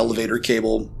onto the elevator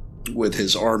cable with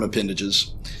his arm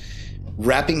appendages,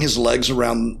 wrapping his legs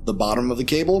around the bottom of the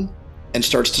cable and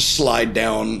starts to slide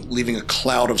down, leaving a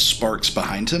cloud of sparks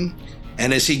behind him.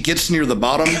 And as he gets near the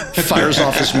bottom, fires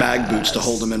off his mag boots to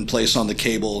hold him in place on the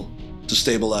cable to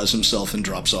stabilize himself and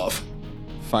drops off.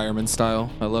 Fireman style.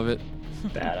 I love it.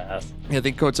 Badass. I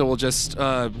think Koto will just,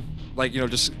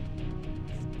 just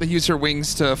use her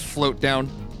wings to float down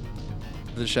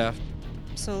the shaft.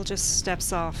 Soul just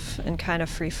steps off and kind of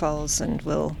free falls and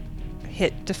will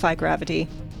defy gravity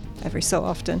every so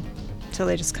often until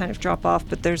they just kind of drop off,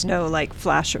 but there's no like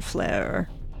flash or flare.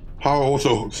 Para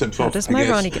also steps off. Does my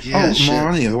Ronnie get? Yeah,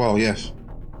 Ronnie as well. Yes.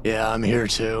 Yeah, I'm here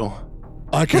too.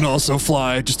 I can also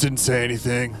fly. Just didn't say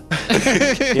anything.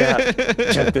 Yeah,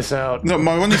 check this out. No,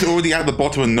 my Ronnie's already at the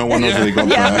bottom and no one knows really got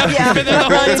there. Yeah, Been there the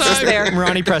whole Ronnie's time. just there.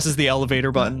 Ronnie presses the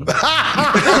elevator button.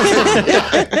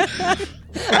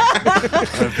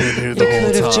 I've been here the whole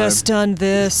Could have time. just done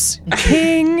this,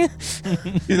 King.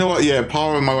 You know what? Yeah,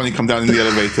 Para and my Ronnie come down in the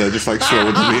elevator, just like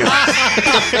slowly. Just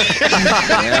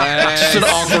an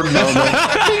awkward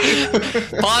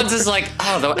moment. Bonds is like,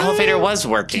 oh, the elevator was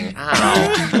working.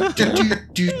 Ow.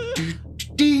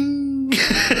 Ding.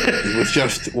 It was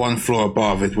just one floor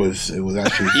above. It was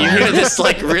actually You fine. hear this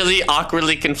like really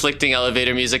awkwardly conflicting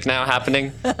elevator music now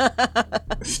happening?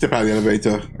 Step out of the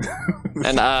elevator.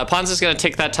 And Pons is going to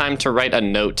take that time to write a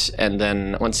note, and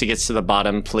then once he gets to the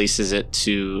bottom, places it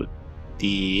to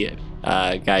the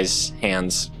guy's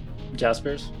hands.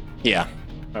 Jasper's? Yeah.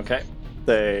 Okay.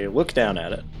 They look down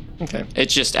at it. Okay. It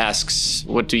just asks,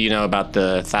 what do you know about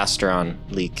the Thasteron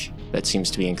leak that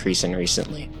seems to be increasing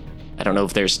recently? I don't know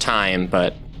if there's time,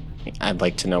 but I'd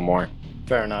like to know more.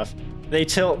 Fair enough. They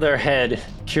tilt their head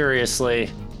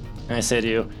curiously, and I say to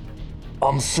you,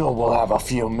 I'm sure we'll have a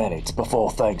few minutes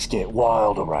before things get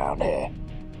wild around here.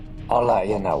 I'll let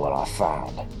you know what I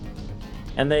found.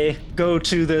 and they go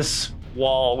to this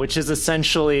wall, which is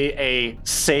essentially a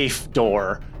safe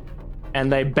door,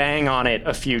 and they bang on it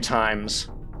a few times.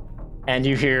 And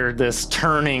you hear this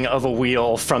turning of a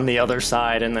wheel from the other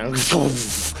side, and then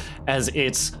as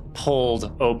it's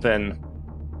pulled open.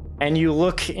 And you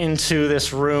look into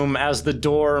this room as the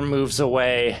door moves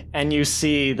away, and you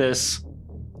see this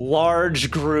large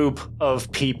group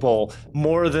of people,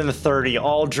 more than 30,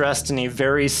 all dressed in a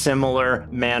very similar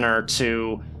manner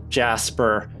to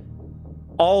Jasper.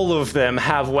 All of them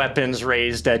have weapons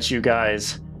raised at you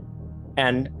guys.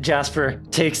 And Jasper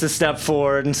takes a step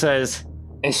forward and says,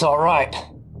 It's all right.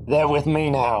 They're with me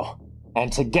now.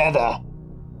 And together,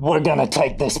 we're gonna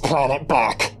take this planet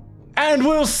back. and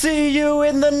we'll see you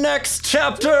in the next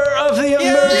chapter of the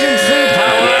Emergency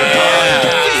Power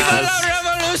Podcast.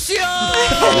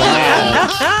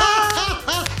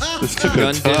 This took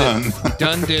a turn.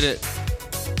 Done did it.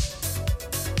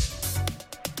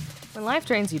 When life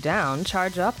drains you down,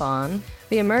 charge up on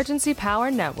the Emergency Power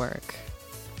Network.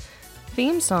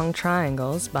 Theme song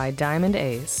Triangles by Diamond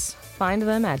Ace. Find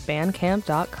them at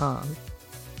bandcamp.com.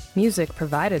 Music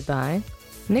provided by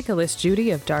Nicholas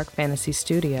Judy of Dark Fantasy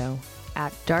Studio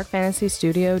at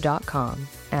darkfantasystudio.com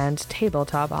and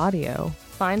Tabletop Audio.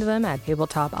 Find them at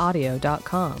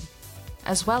tabletopaudio.com.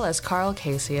 As well as Carl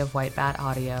Casey of White Bat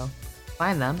Audio.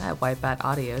 Find them at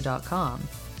whitebataudio.com.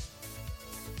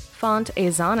 Font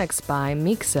Azonics by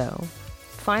Mixo.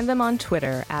 Find them on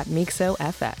Twitter at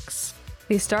MixoFX.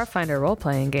 The Starfinder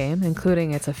role-playing game,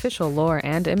 including its official lore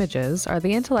and images, are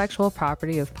the intellectual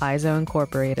property of Paizo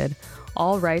Incorporated.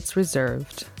 All rights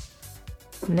reserved.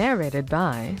 Narrated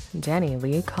by Danny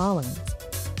Lee Collins.